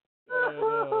 Hell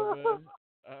no, man.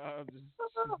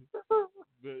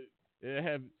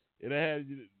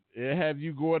 It have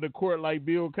you going to court like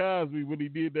Bill Cosby when he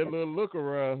did that little look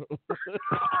around.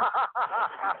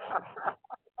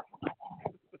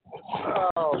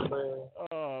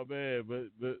 Oh man, but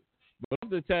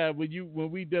the time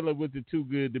when we dealing with the too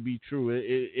good to be true,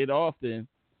 it often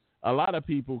a lot of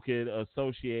people can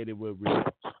associate it with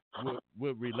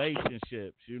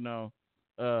relationships. You know,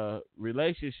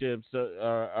 relationships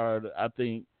are I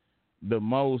think the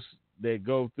most that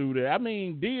go through there. I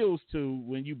mean, deals too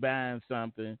when you buying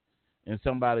something and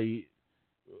somebody.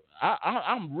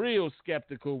 I'm real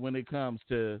skeptical when it comes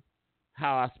to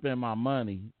how I spend my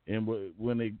money and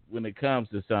when it comes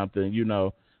to something. You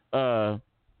know,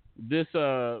 this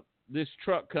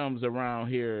truck comes around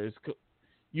here.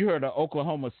 You heard of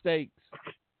Oklahoma Steaks?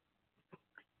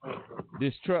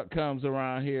 This truck comes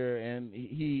around here and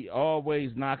he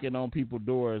always knocking on people's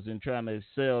doors and trying to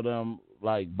sell them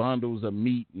like bundles of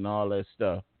meat and all that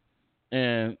stuff.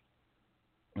 And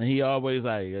he always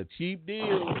like a cheap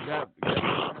deal.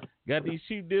 Got these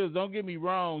cheap deals. Don't get me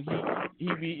wrong.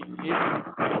 It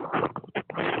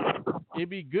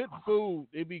be good food.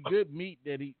 It be good meat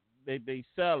that they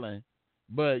selling.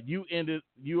 But you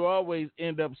always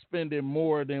end up spending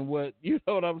more than what, you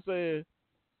know what I'm saying?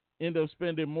 End up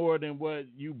spending more than what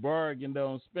you bargained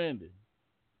on spending.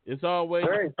 It's always.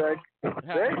 There ain't fat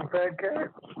cat.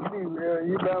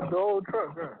 You got the old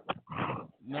truck, huh?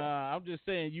 Nah, I'm just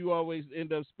saying you always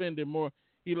end up spending more.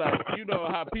 He like, you know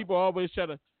how people always try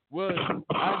to, well,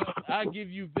 I give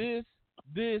you this,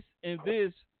 and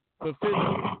this for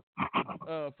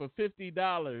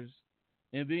 $50,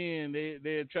 and then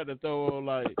they try to throw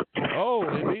like, oh,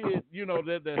 it is, you know,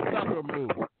 that sucker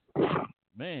move.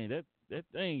 Man, that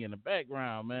thing in the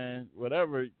background, man.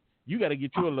 Whatever, you got to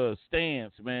get you a little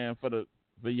stance, man, for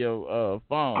your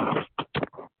phone,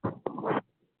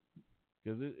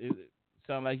 because it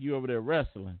sounds like you over there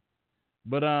wrestling.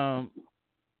 But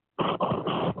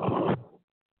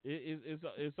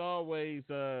it's always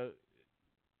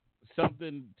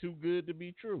something too good to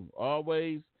be true.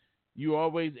 You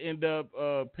always end up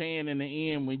paying in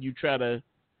the end when you try to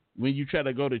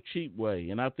go the cheap way,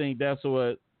 and I think that's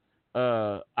what.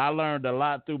 I learned a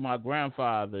lot through my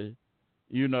grandfather,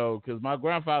 you know, because my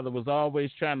grandfather was always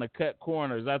trying to cut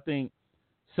corners. I think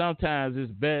sometimes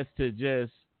it's best to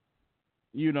just,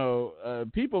 you know,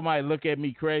 people might look at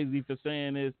me crazy for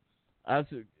saying this.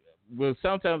 Well,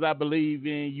 sometimes I believe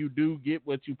in you do get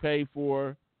what you pay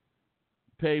for,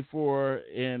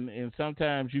 and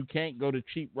sometimes you can't go the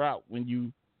cheap route when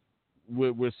you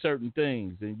with certain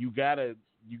things, and you gotta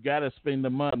spend the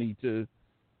money to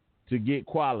get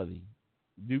quality.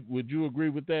 Would you agree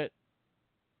with that?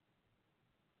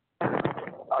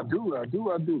 I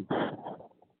do.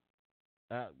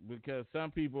 Because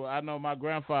some people, I know my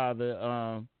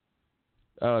grandfather,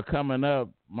 coming up,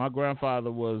 my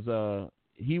grandfather was,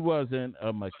 he wasn't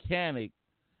a mechanic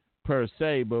per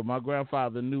se, but my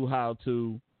grandfather knew how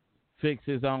to fix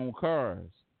his own cars.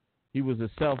 He was a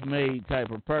self-made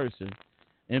type of person.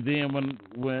 And then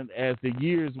when as the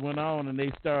years went on and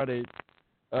they started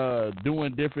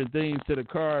doing different things to the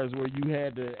cars where you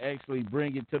had to actually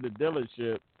bring it to the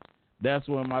dealership, that's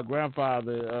when my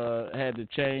grandfather had to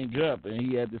change up and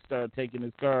he had to start taking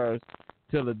his cars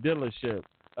to the dealership.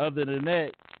 Other than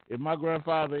that, if my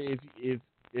grandfather, if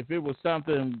it was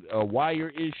something, a wire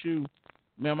issue,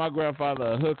 man, my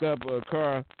grandfather hook up a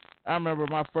car. I remember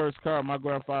my first car, my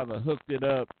grandfather hooked it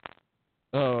up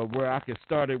where I could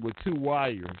start it with 2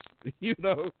 wires, you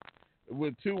know.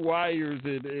 with two wires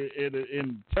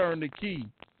and turn the key.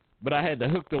 But I had to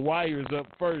hook the wires up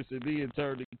first and then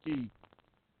turn the key.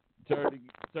 Turn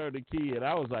the key, and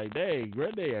I was like, "Dang,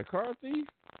 Granddad, a car thief?"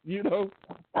 You know.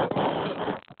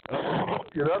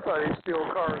 Yeah, that's how they steal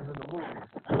cars in the movies.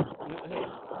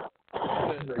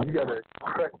 You gotta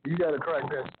crack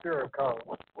that steering column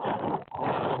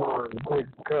for a big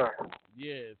car.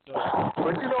 Yeah. So.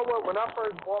 But you know what? When I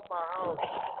first bought my house,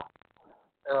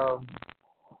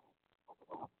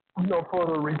 for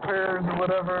the repairs or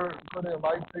whatever, put in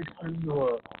light fixtures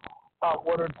or hot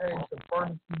water tanks and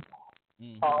furnaces,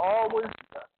 I always,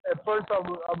 at first I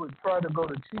would try to go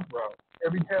the cheap route.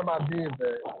 Every time I did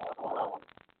that,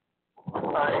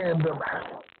 I end up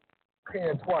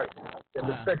paying twice. And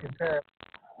the second time,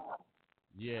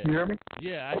 yeah, you hear me?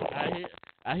 Yeah,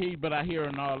 I hear, but I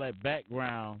hearing all that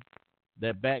background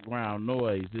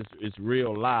noise. It's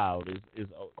real loud.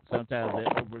 It's sometimes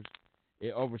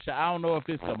it overshot. I don't know if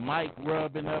it's a mic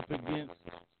rubbing up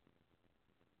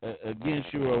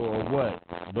against you or what,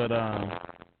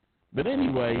 but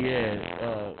anyway,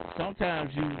 yeah.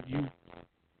 Sometimes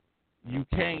you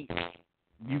can't.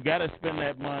 You gotta spend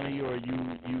that money, or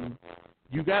you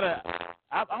gotta.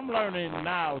 I'm learning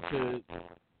now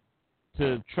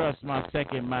to trust my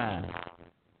second mind.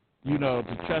 To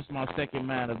trust my second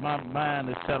mind. If my mind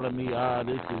is telling me,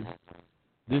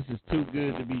 this is too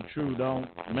good to be true, don't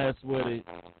mess with it,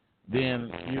 then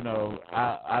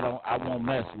I won't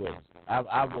mess with it.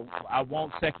 I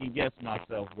won't second guess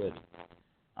myself with it.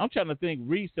 I'm trying to think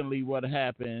recently what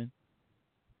happened,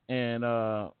 and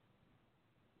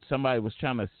somebody was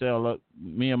trying to sell up.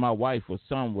 Me and my wife was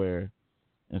somewhere,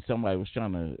 and somebody was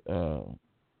trying to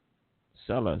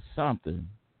sell us something,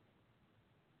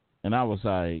 and I was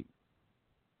like,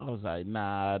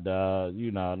 nah, dog,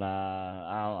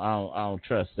 nah, I don't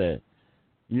trust that.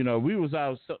 We was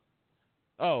out.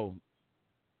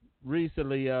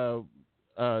 Recently,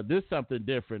 this something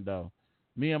different though.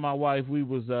 Me and my wife,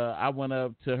 I went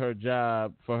up to her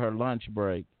job for her lunch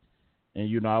break,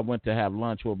 and I went to have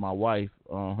lunch with my wife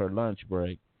on her lunch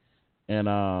break, and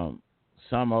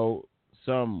some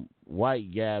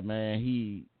white guy, man,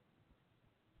 he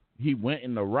went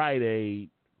in the Rite Aid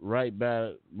right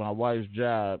by my wife's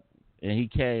job, and he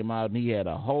came out and he had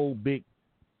a whole big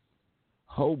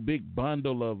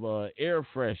bundle of air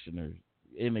fresheners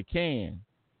in a can.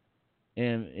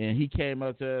 And he came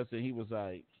up to us and he was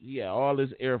like, yeah, all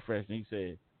this air freshener. He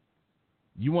said,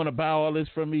 "You want to buy all this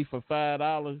from me for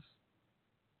 $5?"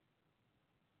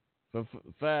 For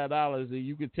 $5, and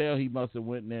you could tell he must have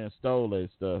went in there and stole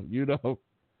that stuff. He was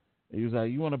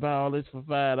like, "You want to buy all this for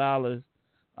 $5?"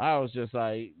 I was just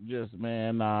like,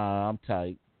 man, nah, I'm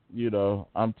tight.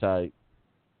 I'm tight.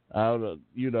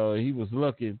 He was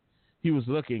looking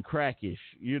crackish.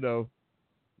 When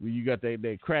you got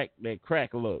that crack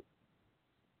look.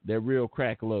 That real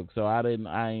crack look. So I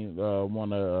ain't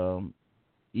want to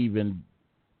even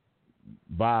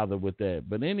bother with that.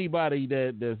 But anybody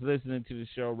that's listening to the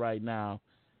show right now,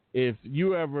 if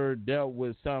you ever dealt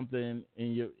with something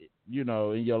in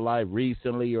your life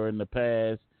recently or in the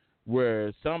past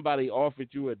where somebody offered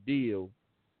you a deal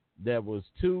that was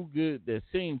too good, that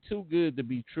seemed too good to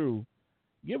be true,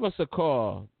 give us a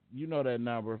call. You know that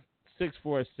number,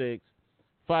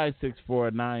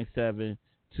 646-564-9728.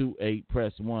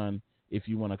 Press 1 if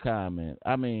you want to comment.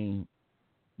 I mean,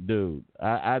 dude,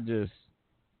 it's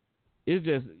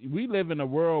just, we live in a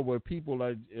world where people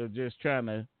are just trying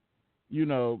to,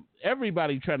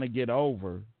 everybody trying to get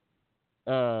over,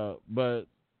 but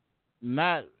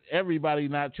not everybody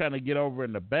not trying to get over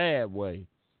in a bad way,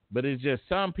 but it's just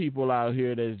some people out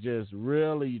here that's just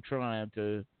really trying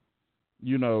to,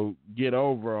 get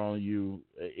over on you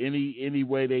any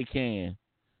way they can.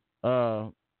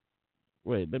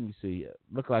 Wait, let me see.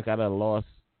 Look like I done lost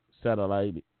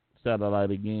satellite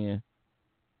again.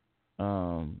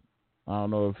 I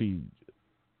don't know if he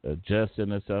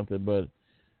adjusting or something, but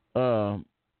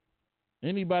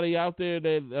anybody out there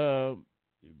that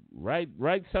write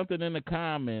something in the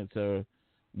comments, or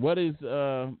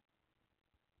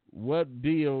what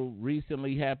deal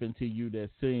recently happened to you that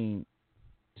seemed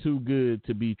too good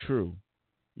to be true?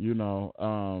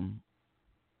 I'm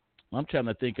trying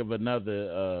to think of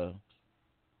another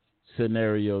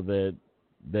scenario that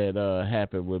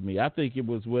happened with me. I think it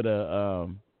was with a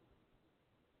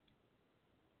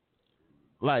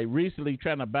like recently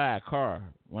trying to buy a car,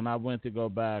 when I went to go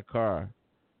buy a car,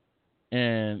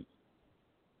 and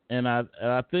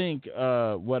I think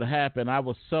what happened, I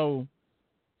was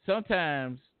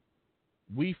sometimes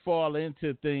we fall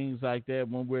into things like that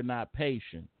when we're not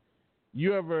patient.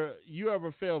 You ever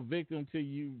fell victim to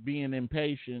you being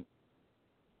impatient?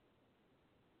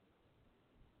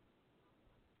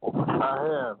 I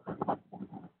have.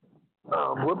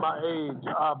 With my age,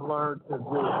 I've learned to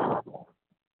just,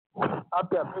 I've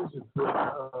got patience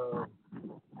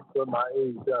with my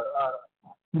age. I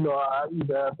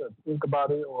either have to think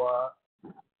about it or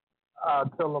I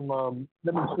tell them,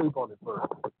 let me sleep on it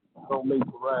first. Don't make a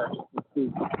rash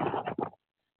decision.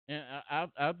 And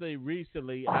I think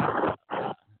recently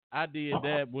I did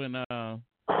that when I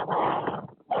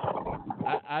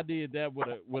did that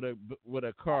with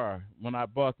a car when I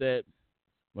bought that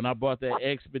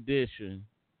Expedition.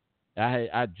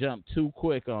 I jumped too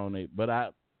quick on it,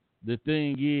 but the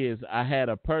thing is I had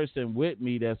a person with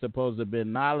me that's supposed to have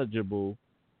been knowledgeable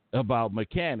about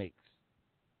mechanics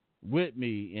with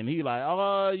me, and he like,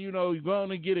 oh, you're going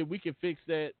to get it. We can fix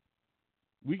that.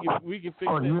 We can fix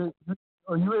that.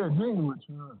 You ain't dealing with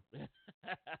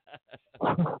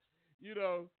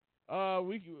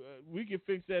we can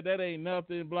fix that. That ain't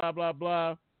nothing. Blah blah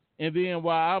blah. And then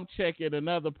while I'm checking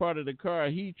another part of the car,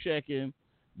 he checking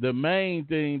the main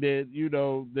thing that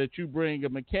that you bring a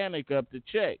mechanic up to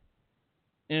check.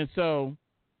 And so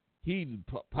he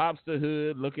pops the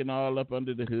hood, looking all up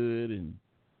under the hood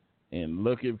and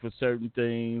looking for certain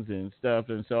things and stuff.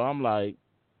 And so I'm like,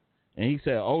 and he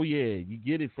said, "Oh yeah, you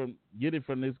get it from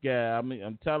this guy. I mean,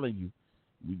 I'm telling you,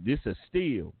 this is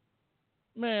steal."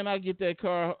 Man, I get that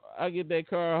car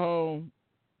home.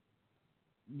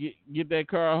 Get that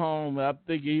car home. I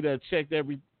think he done checked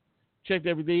everything.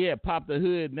 He had popped the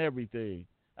hood and everything.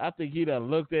 I think he done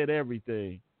looked at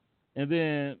everything. And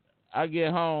then I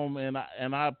get home and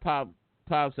I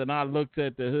pops and I looked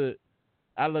at the hood.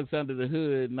 I looked under the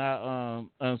hood and I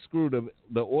unscrewed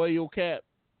the oil cap.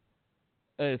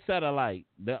 Satellite.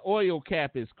 The oil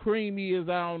cap is creamy as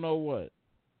I don't know what.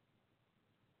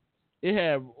 It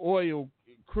had oil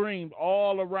creamed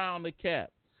all around the cap,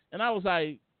 and I was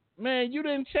like, "Man, you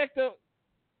didn't check the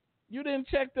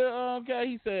okay."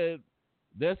 He said,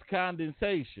 "That's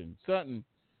condensation.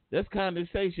 That's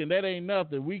condensation. That ain't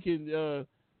nothing. We can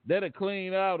that'll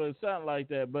clean out or something like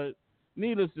that." But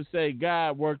needless to say,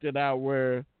 God worked it out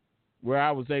where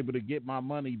I was able to get my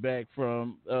money back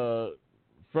from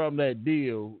that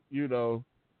deal,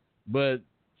 but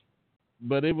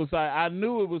it was like I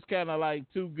knew it was kind of like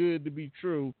too good to be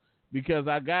true because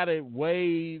I got it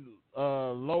way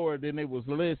lower than it was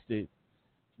listed.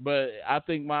 But I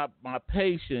think my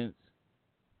patience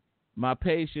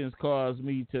caused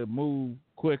me to move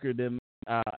quicker than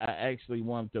I actually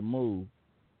wanted to move.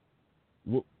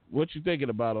 What you thinking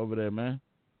about over there, man?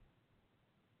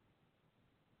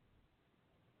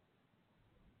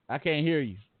 I can't hear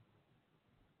you.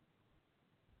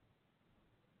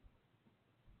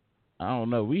 I don't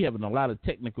know. We having a lot of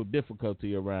technical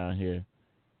difficulty around here.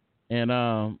 And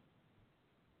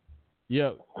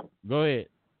yeah, go ahead.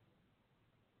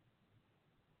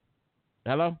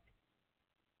 Hello?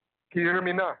 Can you hear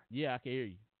me now? Yeah, I can hear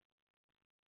you.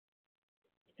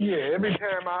 Yeah, every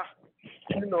time I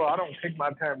don't take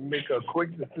my time to make a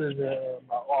quick decision.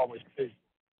 I always take.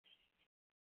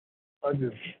 I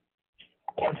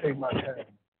take my time,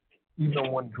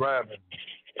 even when driving.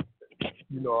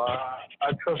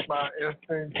 I trust my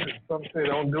instincts. If some say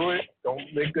don't do it,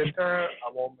 don't make that turn,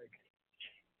 I won't make it.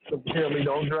 Some tell me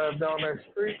don't drive down that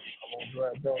street, I won't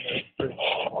drive down that street.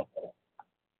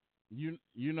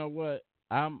 You know what?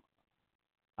 I'm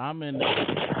in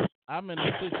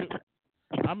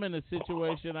a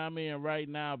situation I'm in right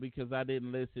now because I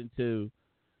didn't listen to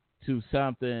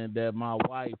something that my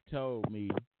wife told me.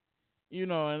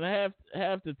 And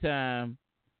half the time,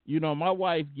 my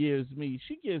wife gives me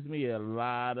a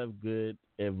lot of good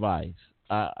advice.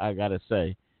 I gotta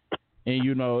say, and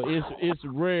it's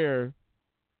rare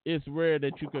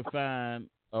that you can find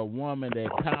a woman that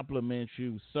compliments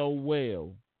you so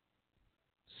well,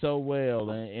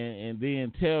 and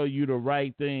then tell you the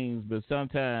right things. But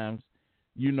sometimes,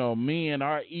 me and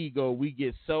our ego, we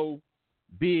get so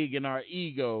big in our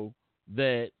ego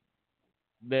that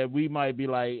we might be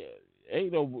like, hey,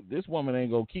 this woman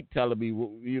ain't gonna keep telling me,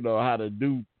 how to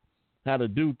do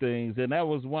things. And that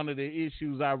was one of the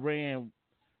issues I ran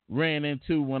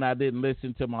into when I didn't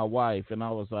listen to my wife. And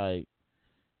I was like,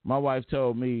 my wife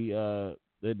told me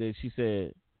that she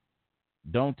said,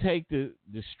 don't take the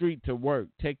street to work,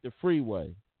 take the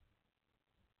freeway.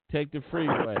 Take the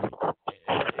freeway.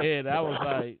 And I was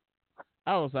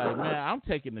like, man, I'm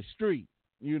taking the street.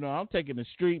 I'm taking the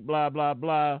street, blah, blah,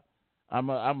 blah. I'm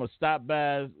a stop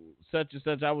by such and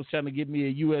such. I was trying to get me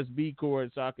a USB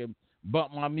cord so I can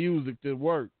bump my music to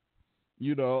work,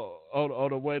 on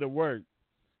the way to work.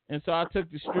 And so I took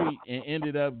the street and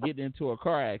ended up getting into a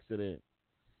car accident.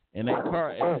 And that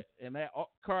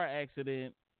car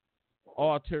accident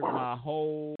altered my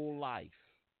whole life.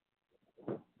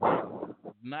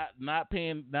 not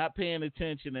paying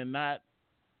attention and not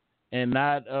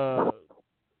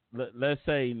let's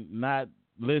say not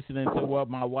listening to what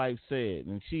my wife said,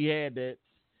 and she had that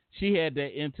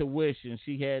intuition,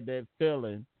 she had that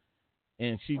feeling,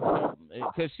 and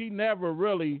because she never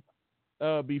really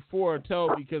before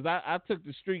told me, because I took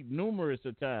the street numerous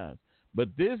of times, but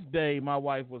this day my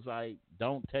wife was like,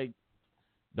 don't take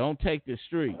the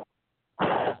street,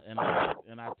 and I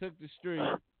took the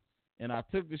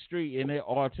street, and it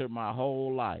altered my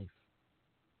whole life.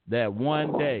 That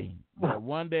one day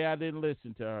I didn't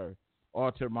listen to her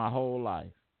altered my whole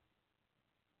life.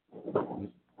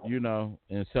 You know,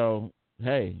 and so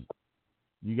hey,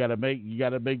 you gotta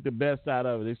make the best out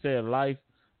of it. They said life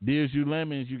deals you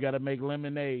lemons, you gotta make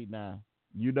lemonade now.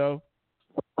 You know?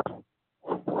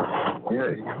 Yeah,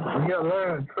 you gotta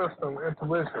learn to trust them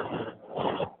intuition.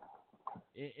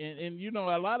 And you know,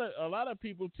 a lot of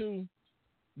people too,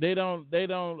 they don't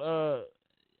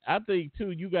I think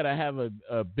too, you gotta have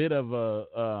a bit of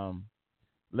a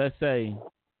let's say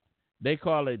they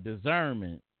call it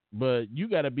discernment, but you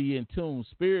gotta be in tune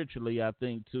spiritually, I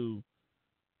think, to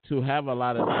have a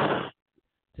lot of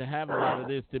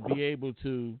this, to be able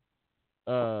to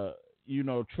you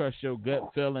know, trust your gut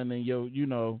feeling and your, you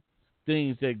know,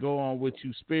 things that go on with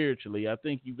you spiritually. I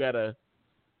think you gotta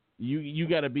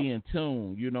be in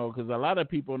tune, you know, because a lot of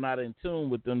people are not in tune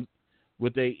with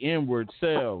their inward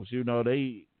selves. You know,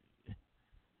 they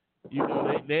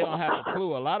don't have a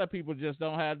clue. A lot of people just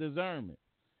don't have discernment.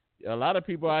 A lot of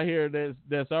people out here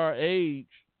that's our age,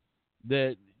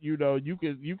 that, you know, you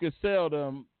could sell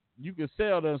them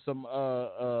some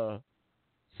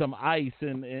ice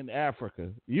in Africa.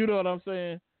 You know what I'm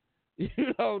saying?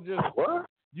 You know, just what?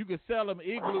 You could sell them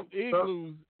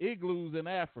igloos in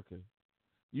Africa.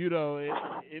 You know,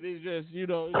 it is just, you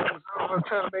know. I'm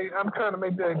trying to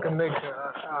make that connection.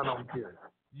 I don't get it.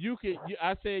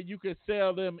 I said you could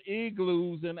sell them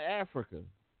igloos in Africa.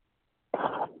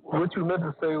 What you meant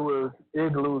to say was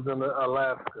igloos in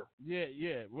Alaska.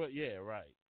 Yeah. Well, yeah, right.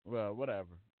 Well,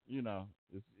 whatever. You know,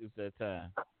 it's that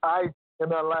time. Ice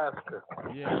in Alaska.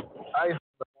 Yeah. Ice in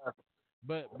Alaska.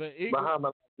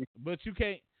 But you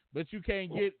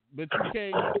can't get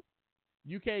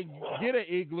an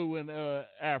igloo in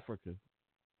Africa,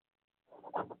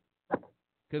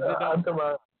 because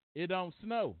it don't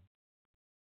snow.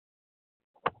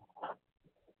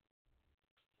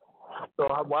 So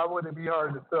why would it be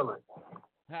hard to sell it?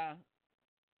 Huh?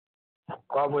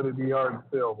 Why would it be hard to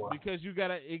sell one? Because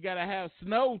it gotta have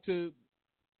snow to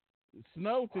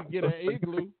get an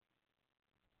igloo.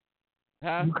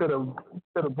 Huh?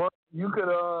 You could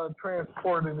have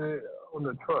transported it on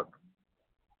the truck.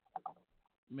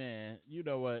 Man, you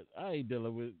know what? I ain't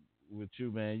dealing with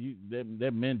you, man.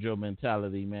 That Menjo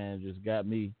mentality, man, just got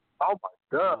me. Oh my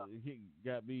God! He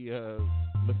got me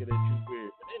looking at you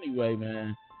weird. But anyway,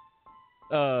 man,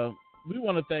 we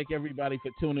want to thank everybody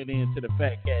for tuning in to the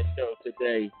Fat Cat Show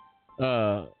today.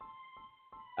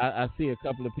 I see a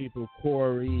couple of people,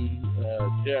 Corey,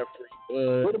 Jeffrey,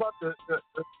 Bud. What about the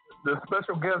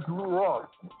special guest, Lou Ross?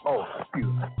 Oh, excuse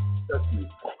me. That's me.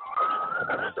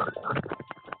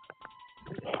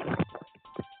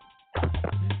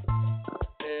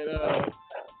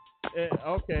 And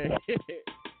okay.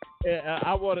 And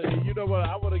I want to, you know what?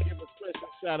 I want to give a special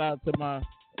shout out to my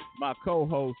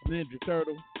co-host, Ninja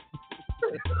Turtle.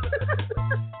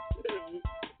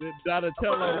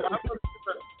 Donatello.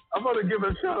 I'm gonna give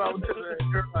a shout out to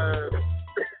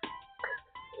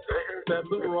that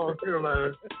Lou Ross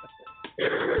hairline.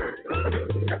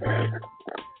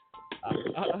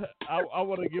 I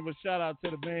want to give a shout out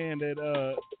to the man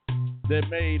that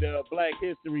made Black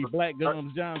History, Black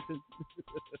Gums Johnson.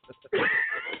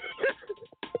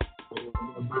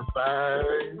 Number 5.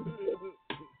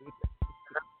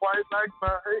 Quite like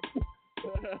mine.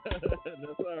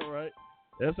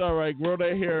 That's all right. Grow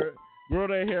that hair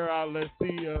out. Let's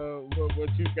see what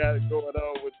you got going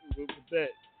on with that.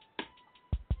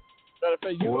 Matter of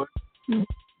fact, you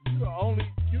the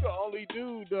only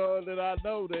dude that I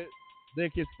know that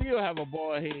can still have a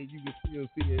bald head. You can still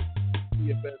see a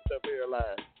messed up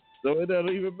hairline, so it doesn't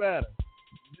even matter.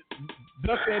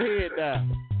 Duck that head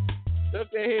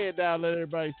down. Let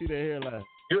everybody see that hairline.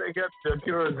 You ain't got the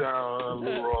cure down,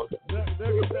 Lou Ross. Duck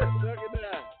it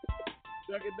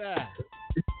down.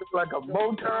 You look like a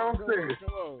Motown singer.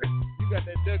 Come on. You got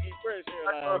that Dougie Fresh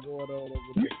hairline going on over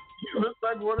there. You look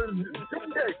like one of the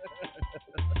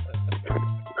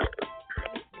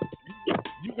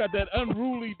You got that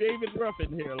unruly David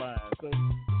Ruffin hairline. So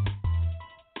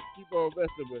keep on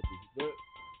messing with me.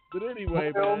 But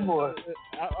anyway, man,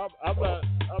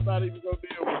 I'm not even gonna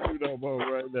deal with you no more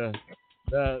right now.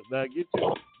 Now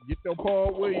get your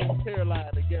Paul Williams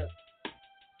hairline together.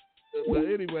 But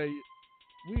anyway,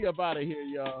 we up out of here,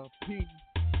 y'all. Peace,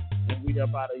 and we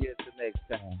up out of here till next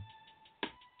time.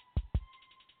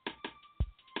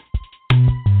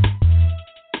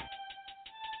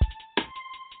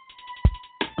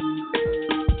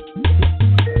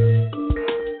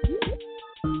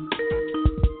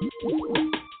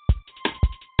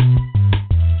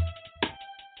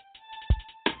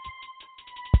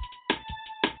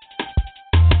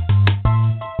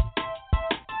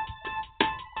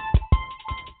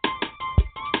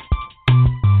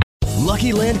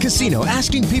 Lucky Land Casino,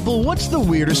 asking people, what's the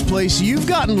weirdest place you've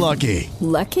gotten lucky?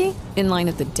 Lucky? In line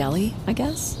at the deli, I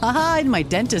guess? Aha, in my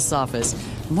dentist's office.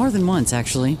 More than once,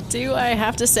 actually. Do I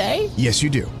have to say? Yes, you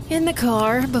do. In the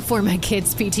car before my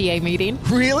kids' PTA meeting.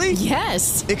 Really?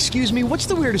 Yes. Excuse me, what's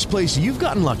the weirdest place you've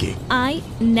gotten lucky? I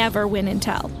never win and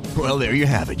tell. Well, there you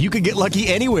have it. You can get lucky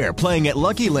anywhere, playing at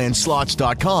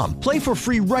LuckyLandSlots.com. Play for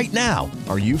free right now.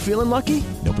 Are you feeling lucky?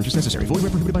 No purchase necessary. Void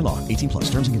where prohibited by law. 18+.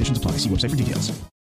 Terms and conditions apply. See website for details.